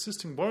one of the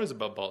persisting worries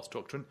about Barth's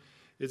doctrine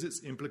is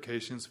its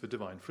implications for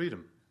divine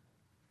freedom.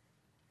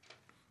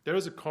 There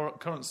is a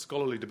current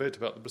scholarly debate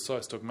about the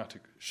precise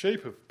dogmatic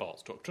shape of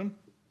Barth's doctrine,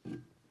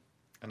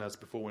 and as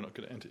before, we're not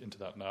going to enter into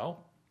that now.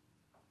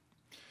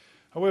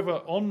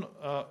 However, on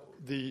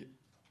the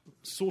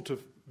sort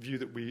of view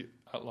that we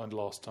outlined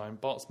last time,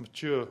 Barth's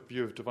mature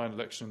view of divine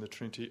election and the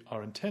Trinity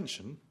are in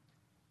tension,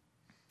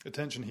 a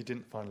tension he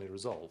didn't finally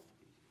resolve.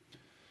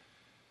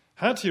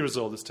 Had he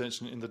resolved this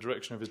tension in the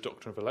direction of his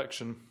doctrine of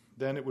election,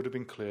 then it would have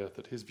been clear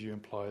that his view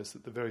implies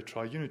that the very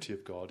triunity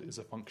of God is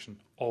a function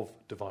of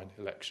divine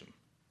election.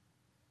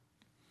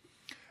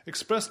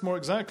 Expressed more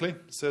exactly,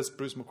 says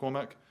Bruce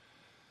McCormack,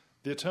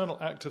 the eternal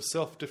act of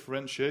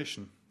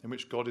self-differentiation, in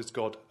which God is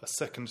God a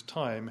second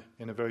time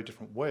in a very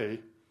different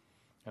way,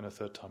 and a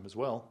third time as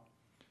well,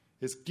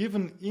 is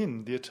given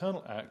in the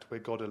eternal act where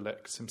God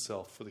elects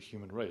himself for the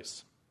human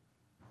race.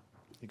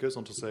 He goes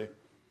on to say,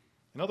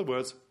 in other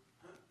words,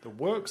 the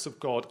works of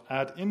God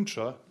ad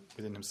intra,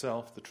 within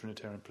himself, the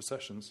Trinitarian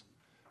processions,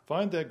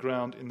 find their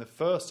ground in the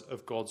first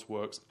of God's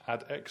works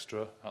ad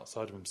extra,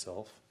 outside of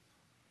himself,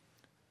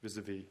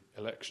 vis-a-vis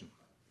election.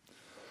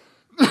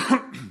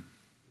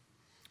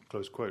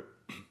 Close quote.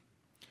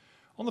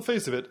 On the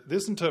face of it,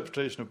 this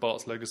interpretation of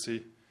Barth's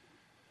legacy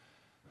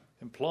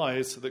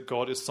implies that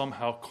God is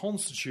somehow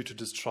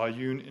constituted as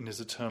triune in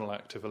his eternal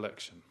act of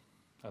election,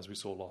 as we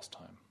saw last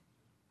time.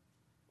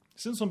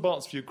 Since on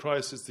Barth's view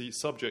Christ is the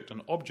subject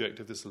and object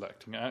of this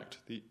electing act,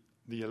 the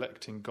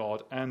electing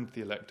God and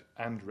the elect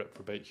and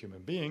reprobate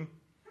human being,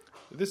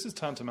 this is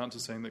tantamount to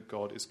saying that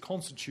God is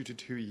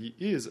constituted who he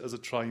is as a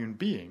triune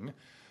being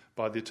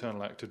by the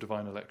eternal act of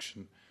divine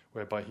election,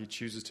 whereby he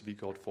chooses to be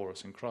God for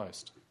us in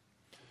Christ.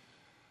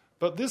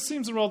 But this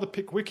seems a rather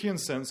Pickwickian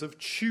sense of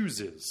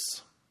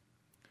chooses.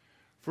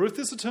 For if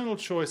this eternal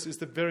choice is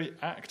the very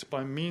act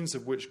by means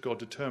of which God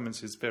determines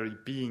his very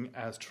being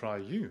as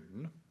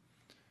triune,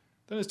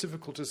 then it's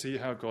difficult to see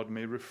how God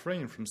may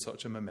refrain from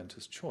such a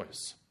momentous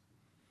choice.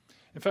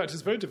 In fact,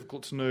 it's very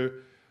difficult to know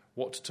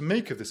what to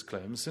make of this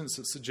claim, since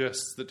it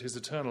suggests that his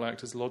eternal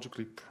act is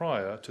logically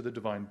prior to the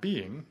divine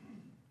being,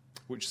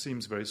 which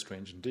seems very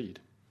strange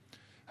indeed.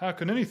 How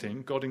can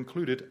anything, God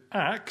included,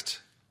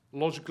 act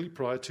logically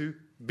prior to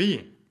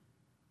being?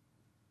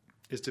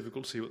 It's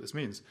difficult to see what this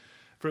means,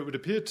 for it would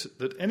appear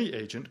that any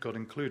agent, God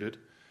included,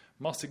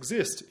 must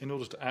exist in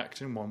order to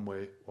act in one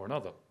way or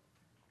another.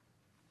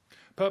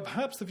 But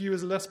perhaps the view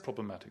is less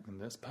problematic than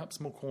this. Perhaps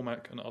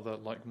McCormack and other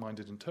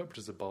like-minded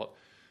interpreters of Barth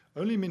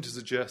only mean to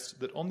suggest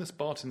that on this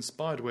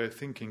Barth-inspired way of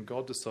thinking,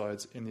 God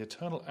decides in the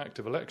eternal act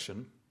of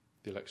election,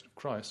 the election of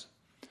Christ,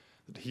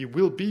 that he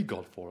will be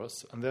God for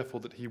us, and therefore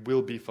that he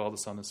will be Father,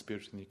 Son, and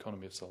Spirit in the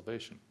economy of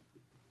salvation.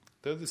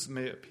 Though this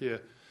may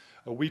appear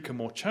a weaker,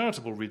 more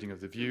charitable reading of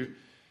the view,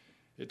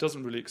 it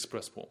doesn't really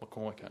express what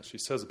McCormack actually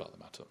says about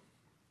the matter.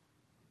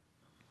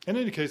 In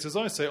any case, as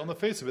I say, on the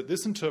face of it,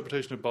 this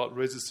interpretation of Barth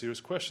raises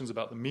serious questions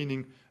about the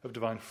meaning of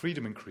divine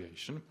freedom in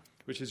creation,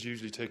 which is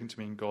usually taken to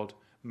mean God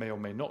may or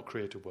may not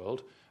create a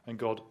world, and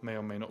God may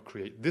or may not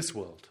create this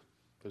world.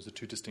 Those are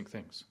two distinct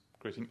things,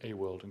 creating a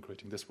world and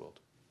creating this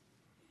world.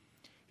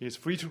 He is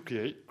free to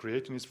create,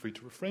 and he is free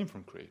to refrain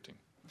from creating.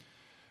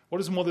 What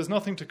is more, there's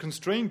nothing to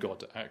constrain God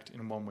to act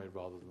in one way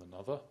rather than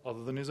another,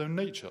 other than his own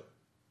nature.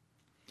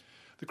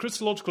 The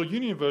Christological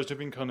Union version of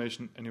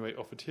Incarnation, anyway,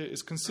 offered here,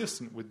 is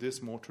consistent with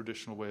this more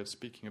traditional way of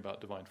speaking about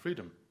divine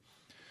freedom.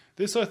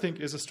 This, I think,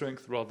 is a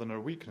strength rather than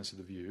a weakness of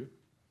the view.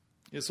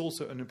 It's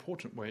also an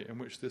important way in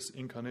which this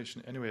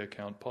Incarnation anyway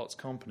account parts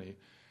company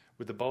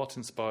with the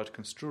Barth-inspired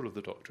construal of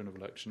the doctrine of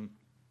election,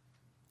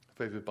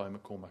 favoured by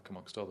McCormack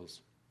amongst others.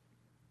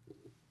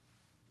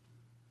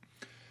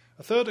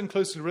 A third and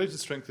closely related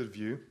strength of the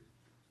view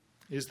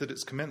is that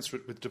it's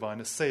commensurate with divine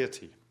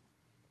aseity.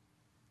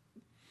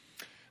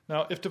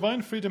 Now, if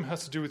divine freedom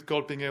has to do with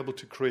God being able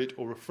to create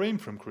or refrain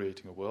from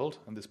creating a world,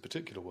 and this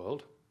particular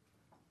world,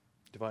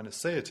 divine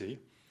aseity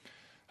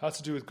has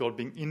to do with God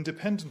being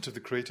independent of the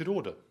created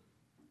order.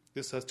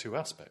 This has two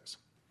aspects.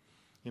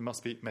 He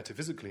must be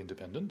metaphysically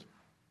independent,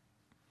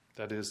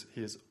 that is,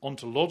 he is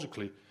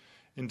ontologically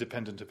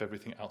independent of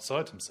everything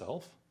outside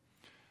himself,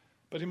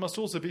 but he must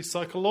also be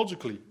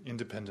psychologically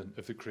independent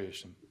of the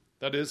creation.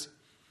 That is,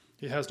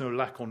 he has no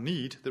lack or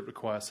need that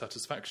requires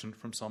satisfaction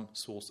from some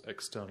source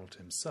external to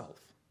himself.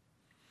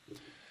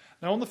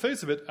 Now, on the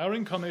face of it, our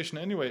Incarnation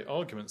anyway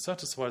argument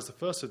satisfies the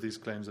first of these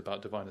claims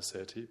about divine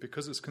aseity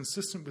because it's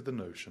consistent with the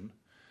notion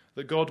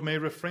that God may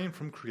refrain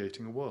from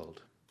creating a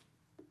world.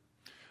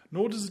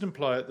 Nor does it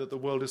imply that the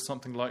world is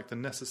something like the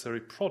necessary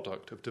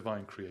product of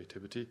divine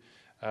creativity,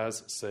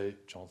 as, say,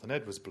 Jonathan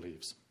Edwards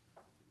believes.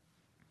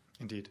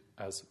 Indeed,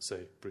 as,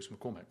 say, Bruce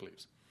McCormack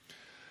believes.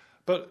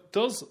 But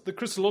does the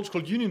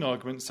Christological Union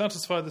argument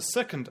satisfy the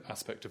second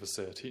aspect of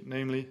aseity,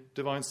 namely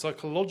divine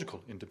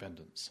psychological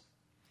independence?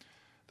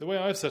 The way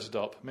I've set it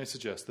up may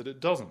suggest that it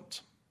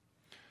doesn't.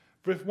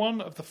 For if one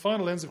of the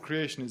final ends of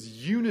creation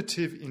is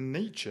unitive in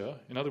nature,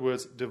 in other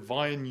words,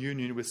 divine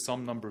union with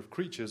some number of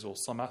creatures or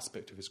some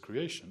aspect of his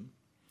creation,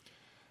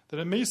 then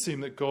it may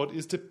seem that God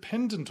is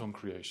dependent on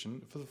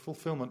creation for the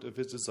fulfillment of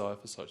his desire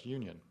for such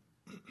union.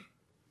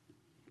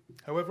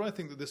 However, I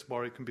think that this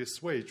worry can be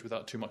assuaged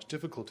without too much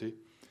difficulty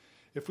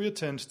if we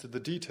attend to the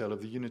detail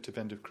of the unitive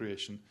end of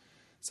creation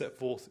set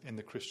forth in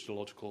the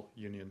Christological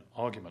Union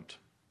argument.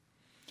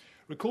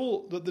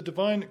 Recall that the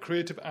divine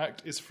creative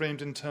act is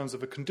framed in terms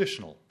of a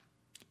conditional.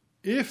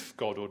 If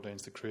God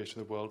ordains the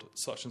creation of the world,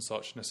 such and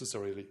such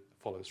necessarily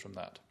follows from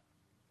that.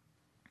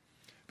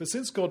 But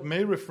since God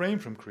may refrain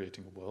from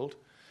creating a world,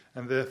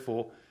 and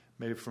therefore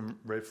may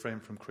refrain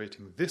from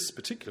creating this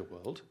particular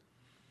world,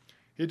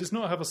 he does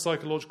not have a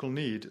psychological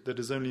need that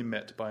is only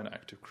met by an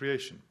act of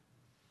creation.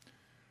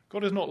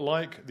 God is not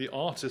like the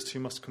artist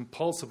who must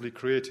compulsively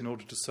create in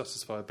order to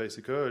satisfy a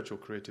basic urge or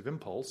creative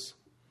impulse.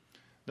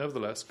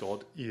 Nevertheless,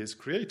 God is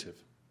creative.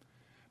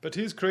 But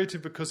he is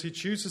creative because he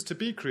chooses to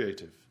be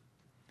creative.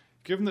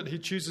 Given that he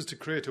chooses to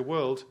create a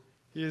world,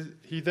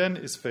 he then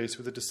is faced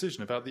with a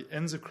decision about the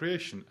ends of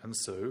creation, and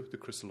so, the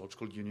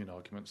Christological Union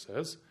argument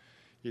says,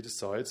 he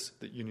decides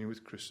that union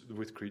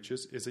with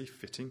creatures is a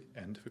fitting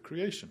end for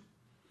creation.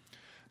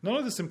 None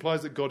of this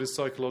implies that God is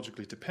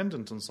psychologically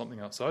dependent on something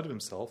outside of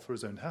himself for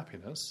his own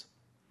happiness.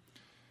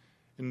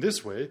 In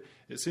this way,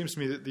 it seems to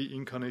me that the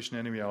Incarnation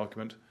enemy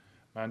argument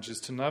manages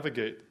to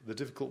navigate the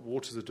difficult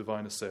waters of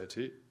divine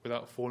aseity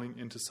without falling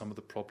into some of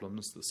the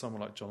problems that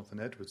someone like Jonathan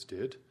Edwards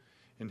did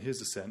in his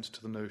assent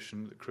to the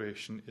notion that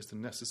creation is the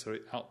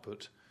necessary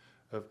output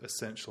of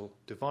essential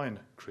divine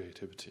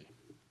creativity.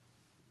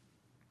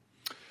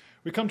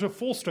 We come to a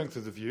fourth strength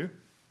of the view.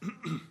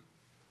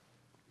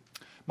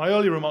 My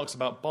earlier remarks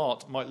about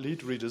Barth might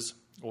lead readers,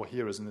 or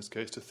hearers in this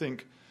case, to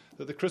think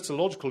that the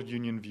Christological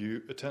Union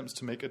view attempts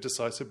to make a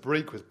decisive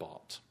break with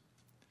Barth.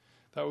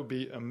 That would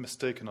be a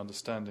mistaken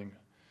understanding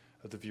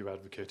of the view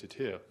advocated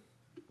here.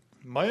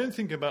 My own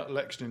thinking about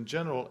election in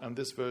general, and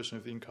this version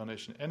of the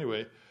Incarnation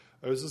anyway,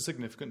 owes a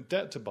significant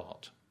debt to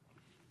Barth.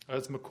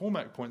 As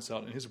McCormack points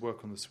out in his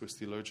work on the Swiss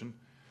theologian,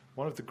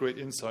 one of the great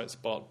insights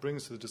Barth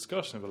brings to the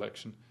discussion of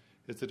election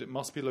is that it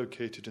must be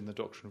located in the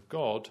doctrine of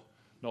God,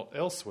 not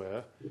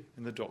elsewhere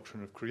in the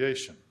doctrine of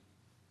creation.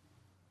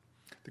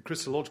 The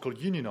Christological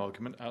union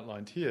argument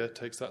outlined here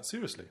takes that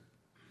seriously.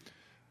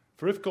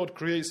 For if God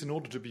creates in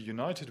order to be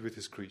united with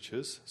his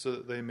creatures so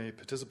that they may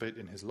participate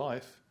in his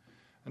life,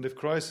 and if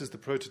Christ is the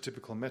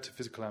prototypical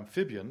metaphysical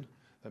amphibian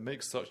that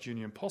makes such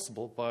union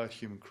possible via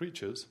human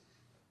creatures,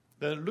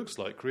 then it looks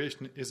like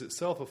creation is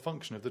itself a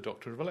function of the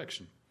doctrine of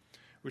election,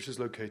 which is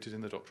located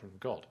in the doctrine of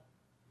God.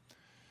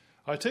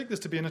 I take this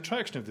to be an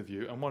attraction of the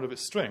view and one of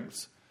its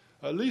strengths,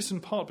 at least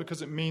in part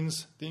because it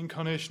means the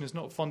incarnation is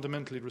not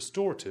fundamentally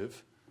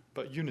restorative,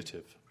 but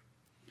unitive.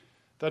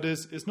 That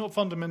is, it's not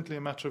fundamentally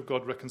a matter of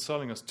God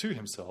reconciling us to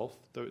himself,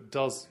 though it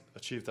does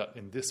achieve that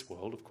in this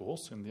world, of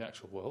course, in the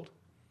actual world.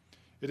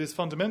 It is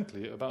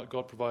fundamentally about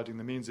God providing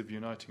the means of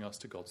uniting us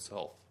to God's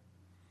self.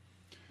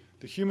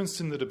 The human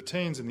sin that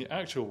obtains in the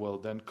actual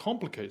world then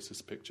complicates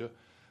this picture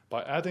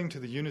by adding to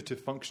the unitive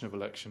function of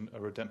election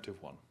a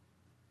redemptive one.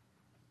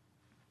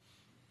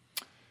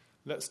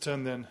 Let's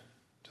turn then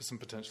to some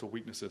potential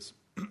weaknesses.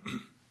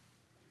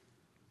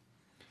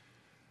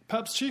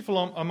 Perhaps chief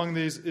among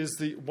these is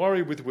the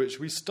worry with which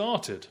we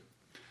started,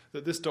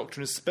 that this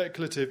doctrine is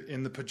speculative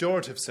in the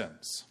pejorative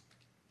sense.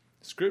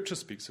 Scripture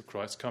speaks of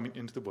Christ coming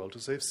into the world to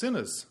save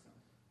sinners,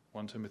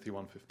 1 Timothy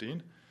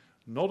 1:15,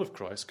 not of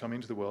Christ coming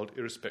into the world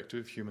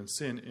irrespective of human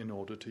sin in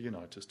order to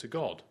unite us to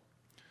God.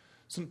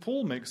 St.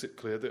 Paul makes it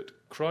clear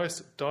that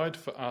Christ died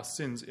for our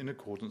sins in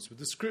accordance with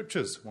the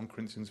Scriptures, 1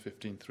 Corinthians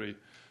 15:3,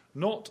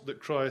 not that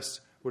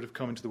Christ would have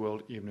come into the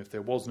world even if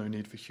there was no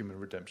need for human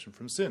redemption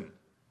from sin.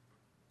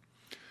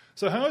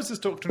 So how is this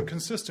doctrine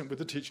consistent with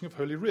the teaching of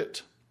Holy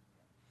Writ?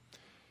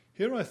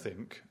 Here, I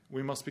think,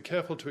 we must be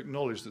careful to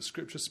acknowledge that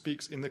Scripture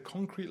speaks in the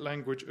concrete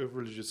language of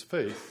religious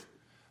faith,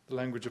 the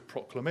language of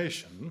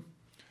proclamation,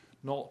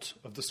 not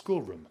of the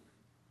schoolroom.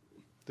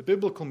 The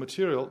biblical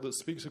material that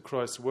speaks of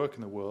Christ's work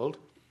in the world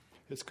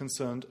is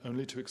concerned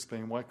only to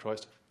explain why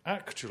Christ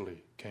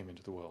actually came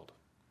into the world.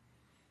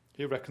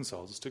 He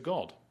reconciles us to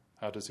God.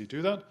 How does he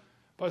do that?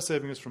 By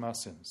saving us from our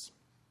sins.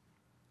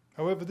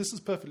 However, this is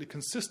perfectly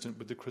consistent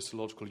with the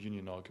Christological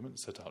union argument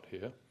set out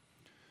here.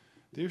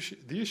 The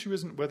issue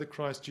isn't whether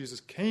Christ Jesus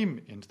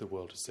came into the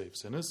world to save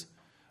sinners.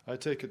 I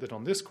take it that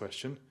on this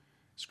question,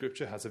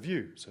 Scripture has a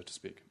view, so to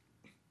speak.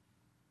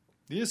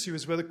 The issue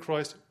is whether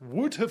Christ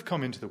would have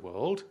come into the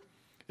world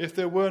if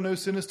there were no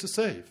sinners to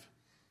save.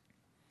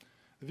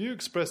 The view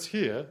expressed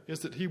here is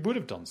that he would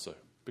have done so,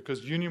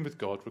 because union with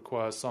God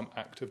requires some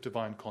act of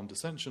divine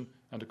condescension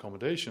and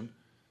accommodation,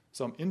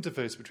 some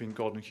interface between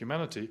God and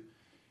humanity,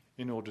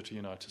 in order to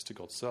unite us to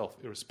God's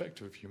self,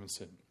 irrespective of human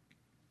sin.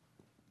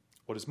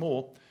 What is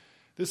more,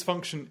 this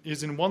function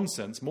is in one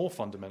sense more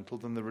fundamental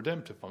than the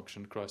redemptive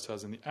function Christ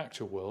has in the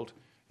actual world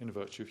in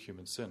virtue of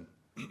human sin.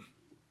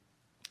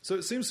 So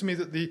it seems to me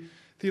that the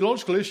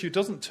theological issue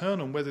doesn't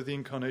turn on whether the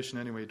Incarnation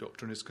Anyway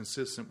doctrine is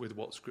consistent with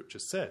what Scripture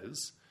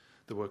says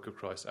the work of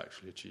Christ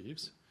actually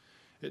achieves.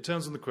 It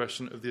turns on the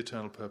question of the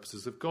eternal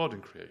purposes of God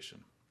in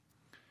creation.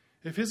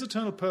 If his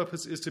eternal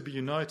purpose is to be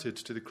united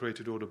to the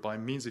created order by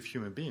means of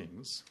human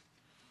beings,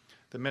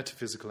 the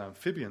metaphysical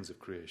amphibians of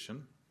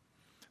creation,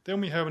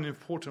 then we have an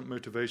important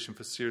motivation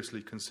for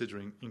seriously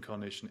considering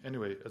Incarnation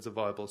Anyway as a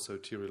viable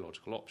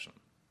soteriological option.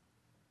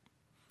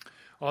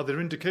 Are there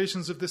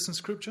indications of this in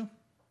Scripture?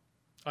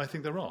 I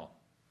think there are.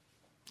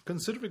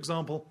 Consider, for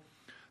example,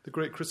 the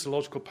great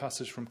Christological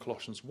passage from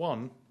Colossians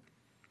 1,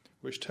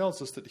 which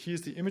tells us that he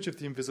is the image of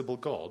the invisible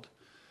God,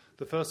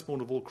 the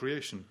firstborn of all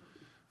creation.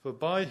 For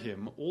by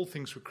him all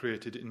things were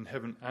created in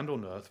heaven and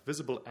on earth,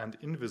 visible and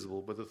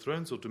invisible, whether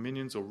thrones or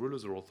dominions or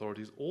rulers or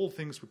authorities, all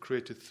things were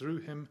created through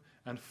him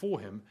and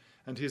for him,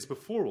 and he is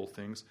before all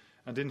things,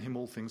 and in him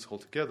all things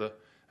hold together,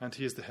 and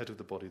he is the head of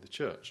the body, the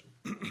church.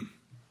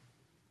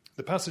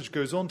 The passage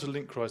goes on to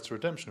link Christ to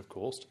redemption, of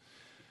course,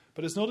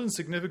 but it's not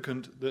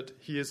insignificant that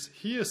he is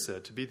here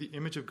said to be the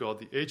image of God,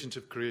 the agent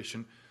of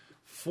creation,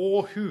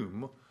 for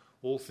whom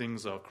all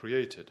things are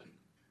created.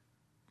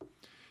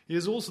 He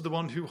is also the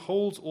one who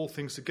holds all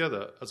things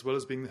together, as well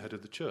as being the head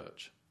of the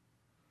church.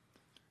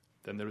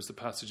 Then there is the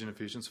passage in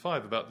Ephesians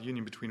 5 about the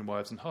union between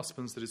wives and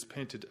husbands that is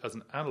painted as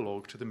an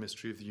analogue to the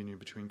mystery of the union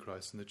between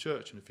Christ and the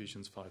church in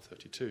Ephesians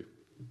 5:32.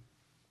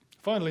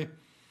 Finally,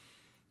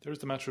 there is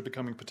the matter of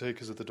becoming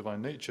partakers of the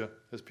divine nature,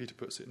 as Peter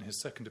puts it in his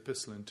second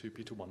epistle in 2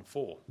 Peter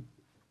 1:4.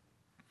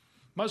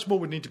 Much more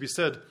would need to be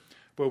said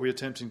were we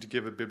attempting to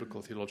give a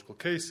biblical theological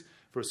case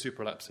for a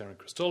supralapsarian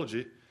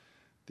Christology.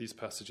 These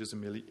passages are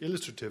merely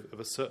illustrative of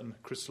a certain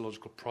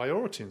Christological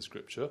priority in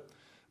Scripture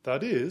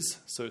that is,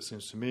 so it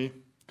seems to me,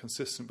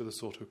 consistent with the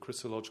sort of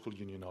Christological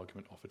union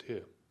argument offered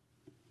here.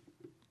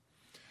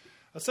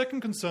 A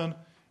second concern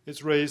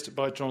is raised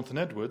by Jonathan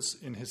Edwards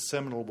in his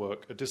seminal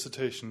work, A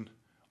Dissertation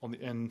on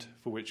the End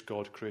for Which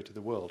God Created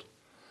the World.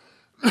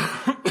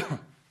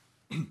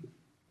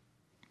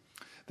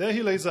 There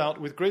he lays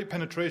out, with great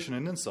penetration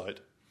and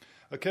insight,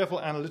 a careful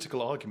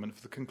analytical argument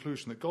for the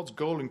conclusion that God's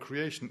goal in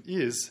creation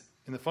is,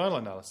 in the final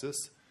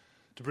analysis,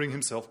 to bring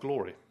himself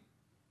glory.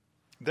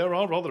 There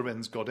are other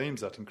ends God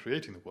aims at in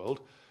creating the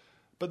world,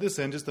 but this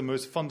end is the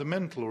most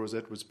fundamental, or as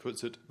Edwards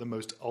puts it, the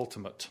most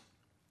ultimate.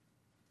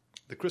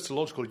 The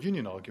Christological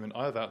union argument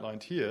I have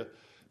outlined here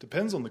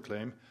depends on the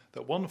claim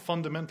that one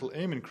fundamental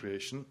aim in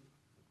creation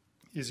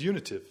is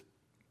unitive.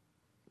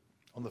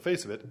 On the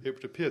face of it, it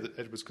would appear that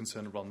Edwards'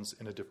 concern runs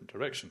in a different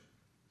direction.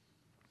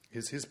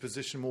 Is his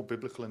position more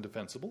biblical and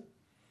defensible?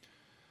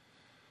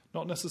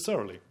 Not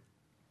necessarily.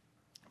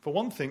 For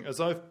one thing,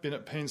 as I've been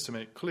at pains to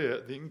make clear,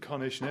 the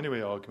Incarnation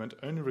Anyway argument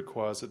only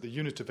requires that the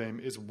unitive aim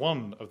is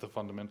one of the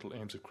fundamental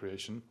aims of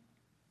creation,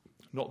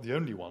 not the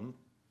only one,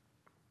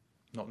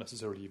 not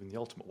necessarily even the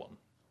ultimate one.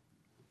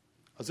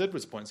 As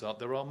Edwards points out,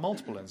 there are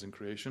multiple ends in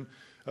creation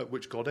at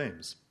which God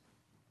aims.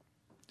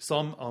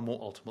 Some are more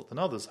ultimate than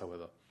others,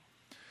 however.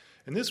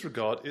 In this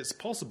regard, it's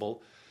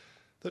possible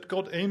that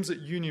God aims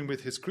at union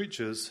with his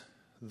creatures,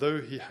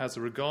 though he has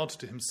a regard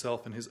to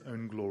himself and his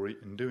own glory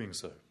in doing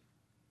so.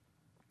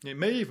 It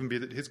may even be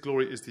that his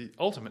glory is the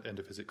ultimate end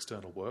of his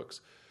external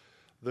works,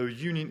 though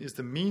union is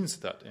the means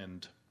to that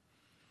end,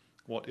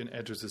 what in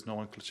Edwards'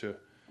 nomenclature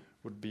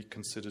would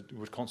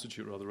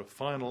constitute a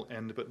final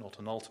end but not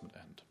an ultimate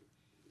end.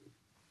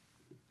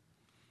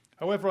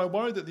 However, I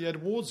worry that the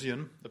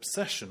Edwardsian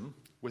obsession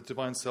with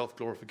divine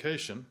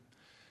self-glorification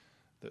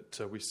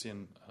that we see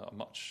in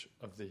much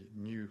of the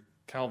new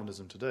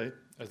Calvinism today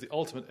as the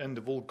ultimate end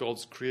of all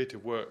God's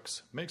creative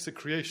works makes the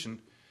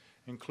creation,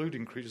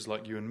 including creatures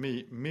like you and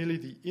me, merely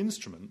the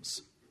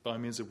instruments by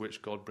means of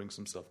which God brings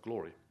himself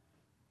glory.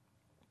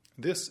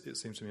 This, it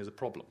seems to me, is a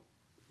problem.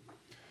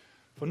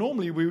 For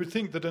normally we would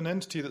think that an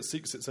entity that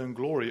seeks its own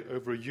glory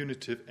over a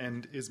unitive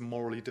end is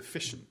morally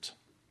deficient.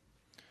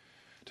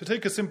 To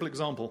take a simple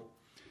example,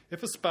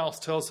 if a spouse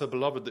tells her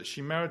beloved that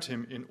she married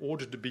him in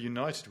order to be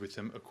united with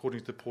him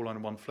according to the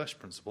Pauline one flesh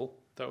principle,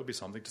 that would be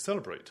something to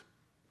celebrate.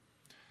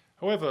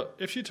 However,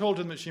 if she told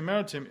him that she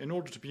married him in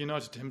order to be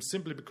united to him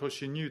simply because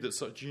she knew that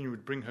such union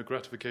would bring her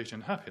gratification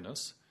and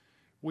happiness,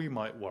 we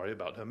might worry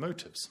about her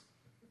motives.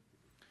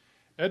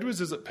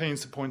 Edwards is at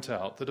pains to point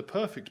out that a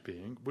perfect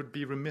being would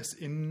be remiss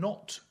in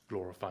not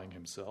glorifying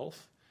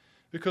himself,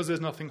 because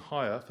there's nothing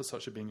higher for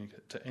such a being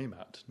to aim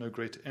at, no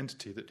greater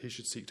entity that he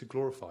should seek to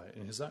glorify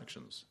in his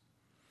actions.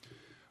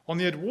 On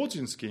the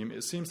Edwardsian scheme,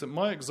 it seems that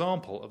my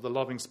example of the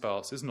loving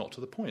spouse is not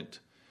to the point,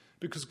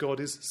 because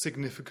God is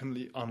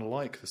significantly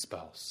unlike the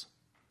spouse.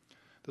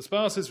 The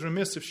spouse is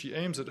remiss if she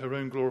aims at her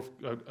own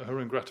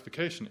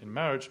gratification in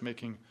marriage,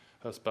 making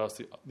her spouse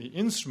the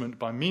instrument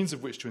by means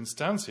of which to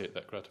instantiate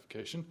that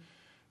gratification,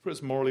 for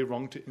it's morally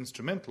wrong to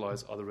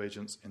instrumentalize other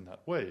agents in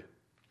that way.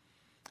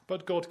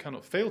 But God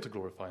cannot fail to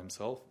glorify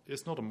himself.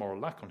 It's not a moral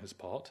lack on his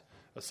part,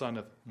 a sign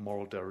of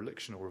moral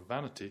dereliction or of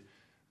vanity,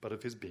 but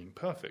of his being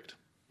perfect.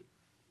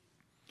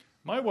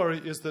 My worry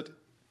is that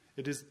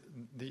it is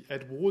the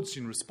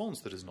Edwardsian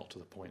response that is not to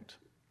the point.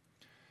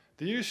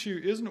 The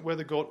issue isn't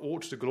whether God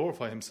ought to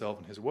glorify himself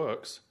and his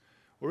works,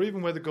 or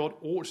even whether God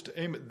ought to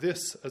aim at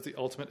this as the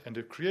ultimate end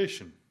of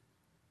creation.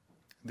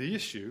 The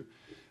issue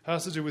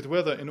has to do with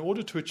whether, in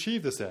order to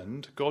achieve this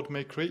end, God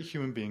may create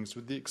human beings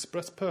with the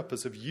express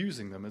purpose of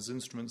using them as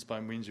instruments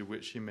by means of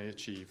which he may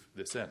achieve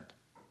this end.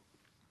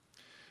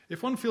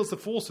 If one feels the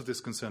force of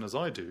this concern as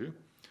I do,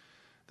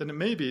 then it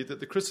may be that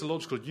the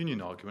Christological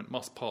union argument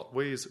must part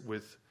ways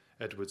with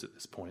Edwards at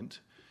this point,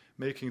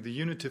 making the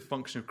unitive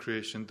function of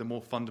creation the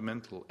more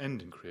fundamental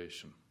end in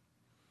creation.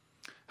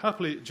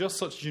 Happily, just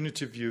such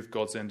unitive view of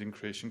God's end in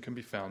creation can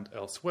be found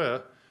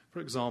elsewhere, for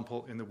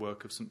example, in the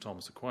work of St.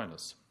 Thomas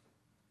Aquinas.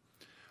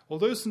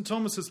 Although St.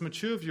 Thomas's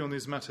mature view on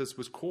these matters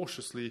was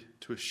cautiously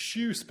to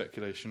eschew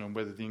speculation on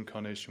whether the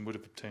Incarnation would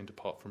have obtained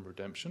apart from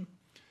redemption,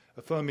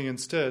 affirming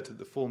instead that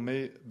the fall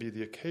may be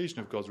the occasion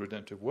of God's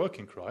redemptive work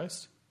in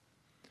Christ,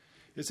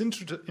 it's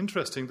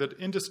interesting that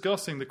in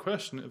discussing the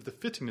question of the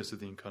fittingness of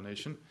the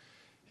Incarnation,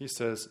 he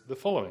says the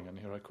following, and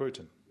here I quote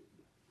him.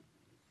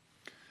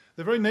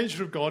 The very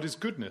nature of God is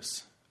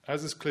goodness,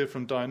 as is clear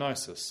from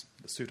Dionysus,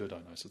 the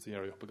pseudo-Dionysus, the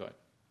Areopagite.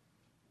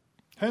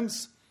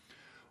 Hence,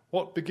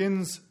 what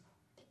belongs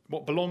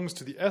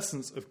to the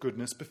essence of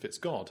goodness befits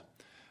God,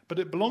 but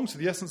it belongs to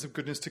the essence of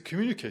goodness to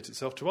communicate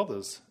itself to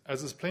others,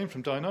 as is plain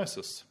from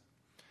Dionysus.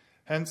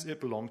 Hence, it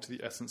belonged to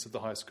the essence of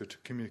the highest good to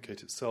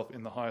communicate itself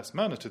in the highest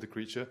manner to the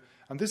creature,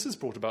 and this is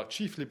brought about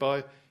chiefly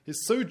by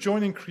his so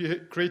joining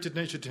created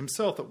nature to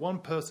himself that one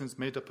person is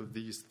made up of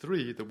these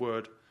three, the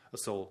Word, a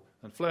soul,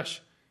 and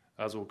flesh,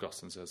 as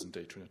Augustine says in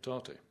De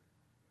Trinitate.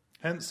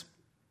 Hence,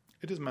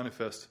 it is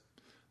manifest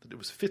that it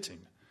was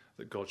fitting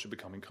that God should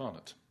become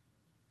incarnate.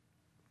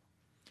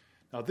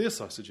 Now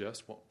this, I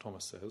suggest, what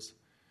Thomas says,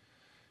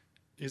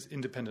 is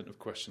independent of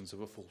questions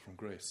of a fall from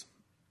grace.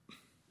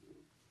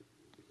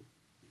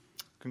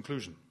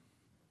 Conclusion.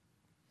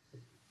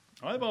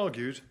 I have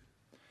argued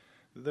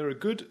that there are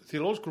good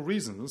theological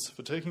reasons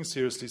for taking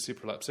seriously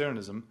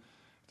supralapsarianism,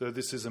 though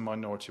this is a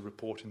minority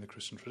report in the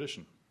Christian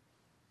tradition.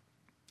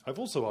 I've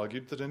also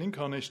argued that an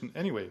Incarnation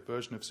Anyway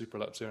version of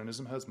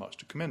supralapsarianism has much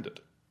to commend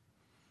it.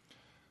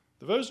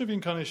 The version of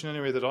Incarnation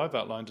Anyway that I've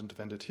outlined and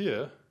defended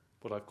here,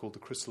 what I've called the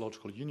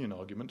Christological union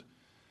argument,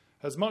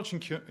 has much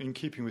in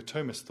keeping with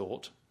Thomist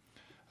thought,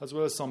 as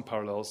well as some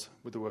parallels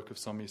with the work of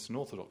some Eastern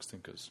Orthodox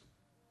thinkers.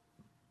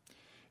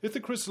 If the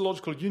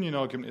Christological union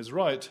argument is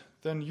right,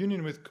 then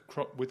union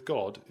with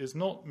God is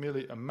not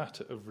merely a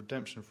matter of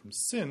redemption from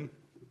sin,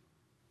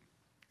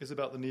 it is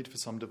about the need for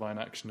some divine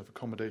action of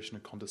accommodation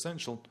and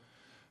condescension,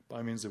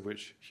 by means of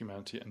which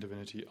humanity and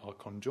divinity are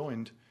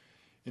conjoined,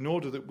 in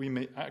order that we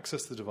may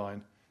access the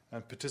divine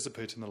and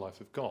participate in the life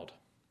of God.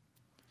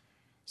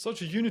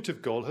 Such a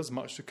unitive goal has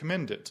much to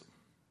commend it.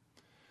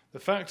 The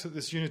fact that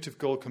this unitive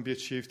goal can be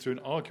achieved through an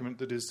argument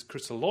that is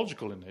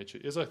Christological in nature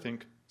is, I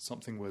think,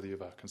 something worthy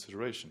of our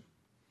consideration.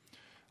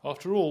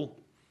 After all,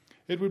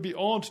 it would be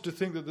odd to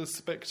think that the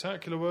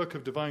spectacular work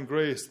of divine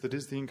grace that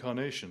is the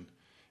Incarnation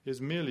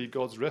is merely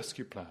God's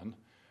rescue plan,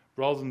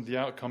 rather than the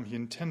outcome he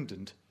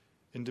intended,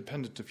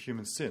 independent of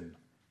human sin,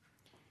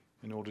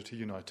 in order to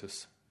unite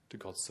us to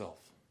God's self.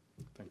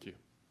 Thank you.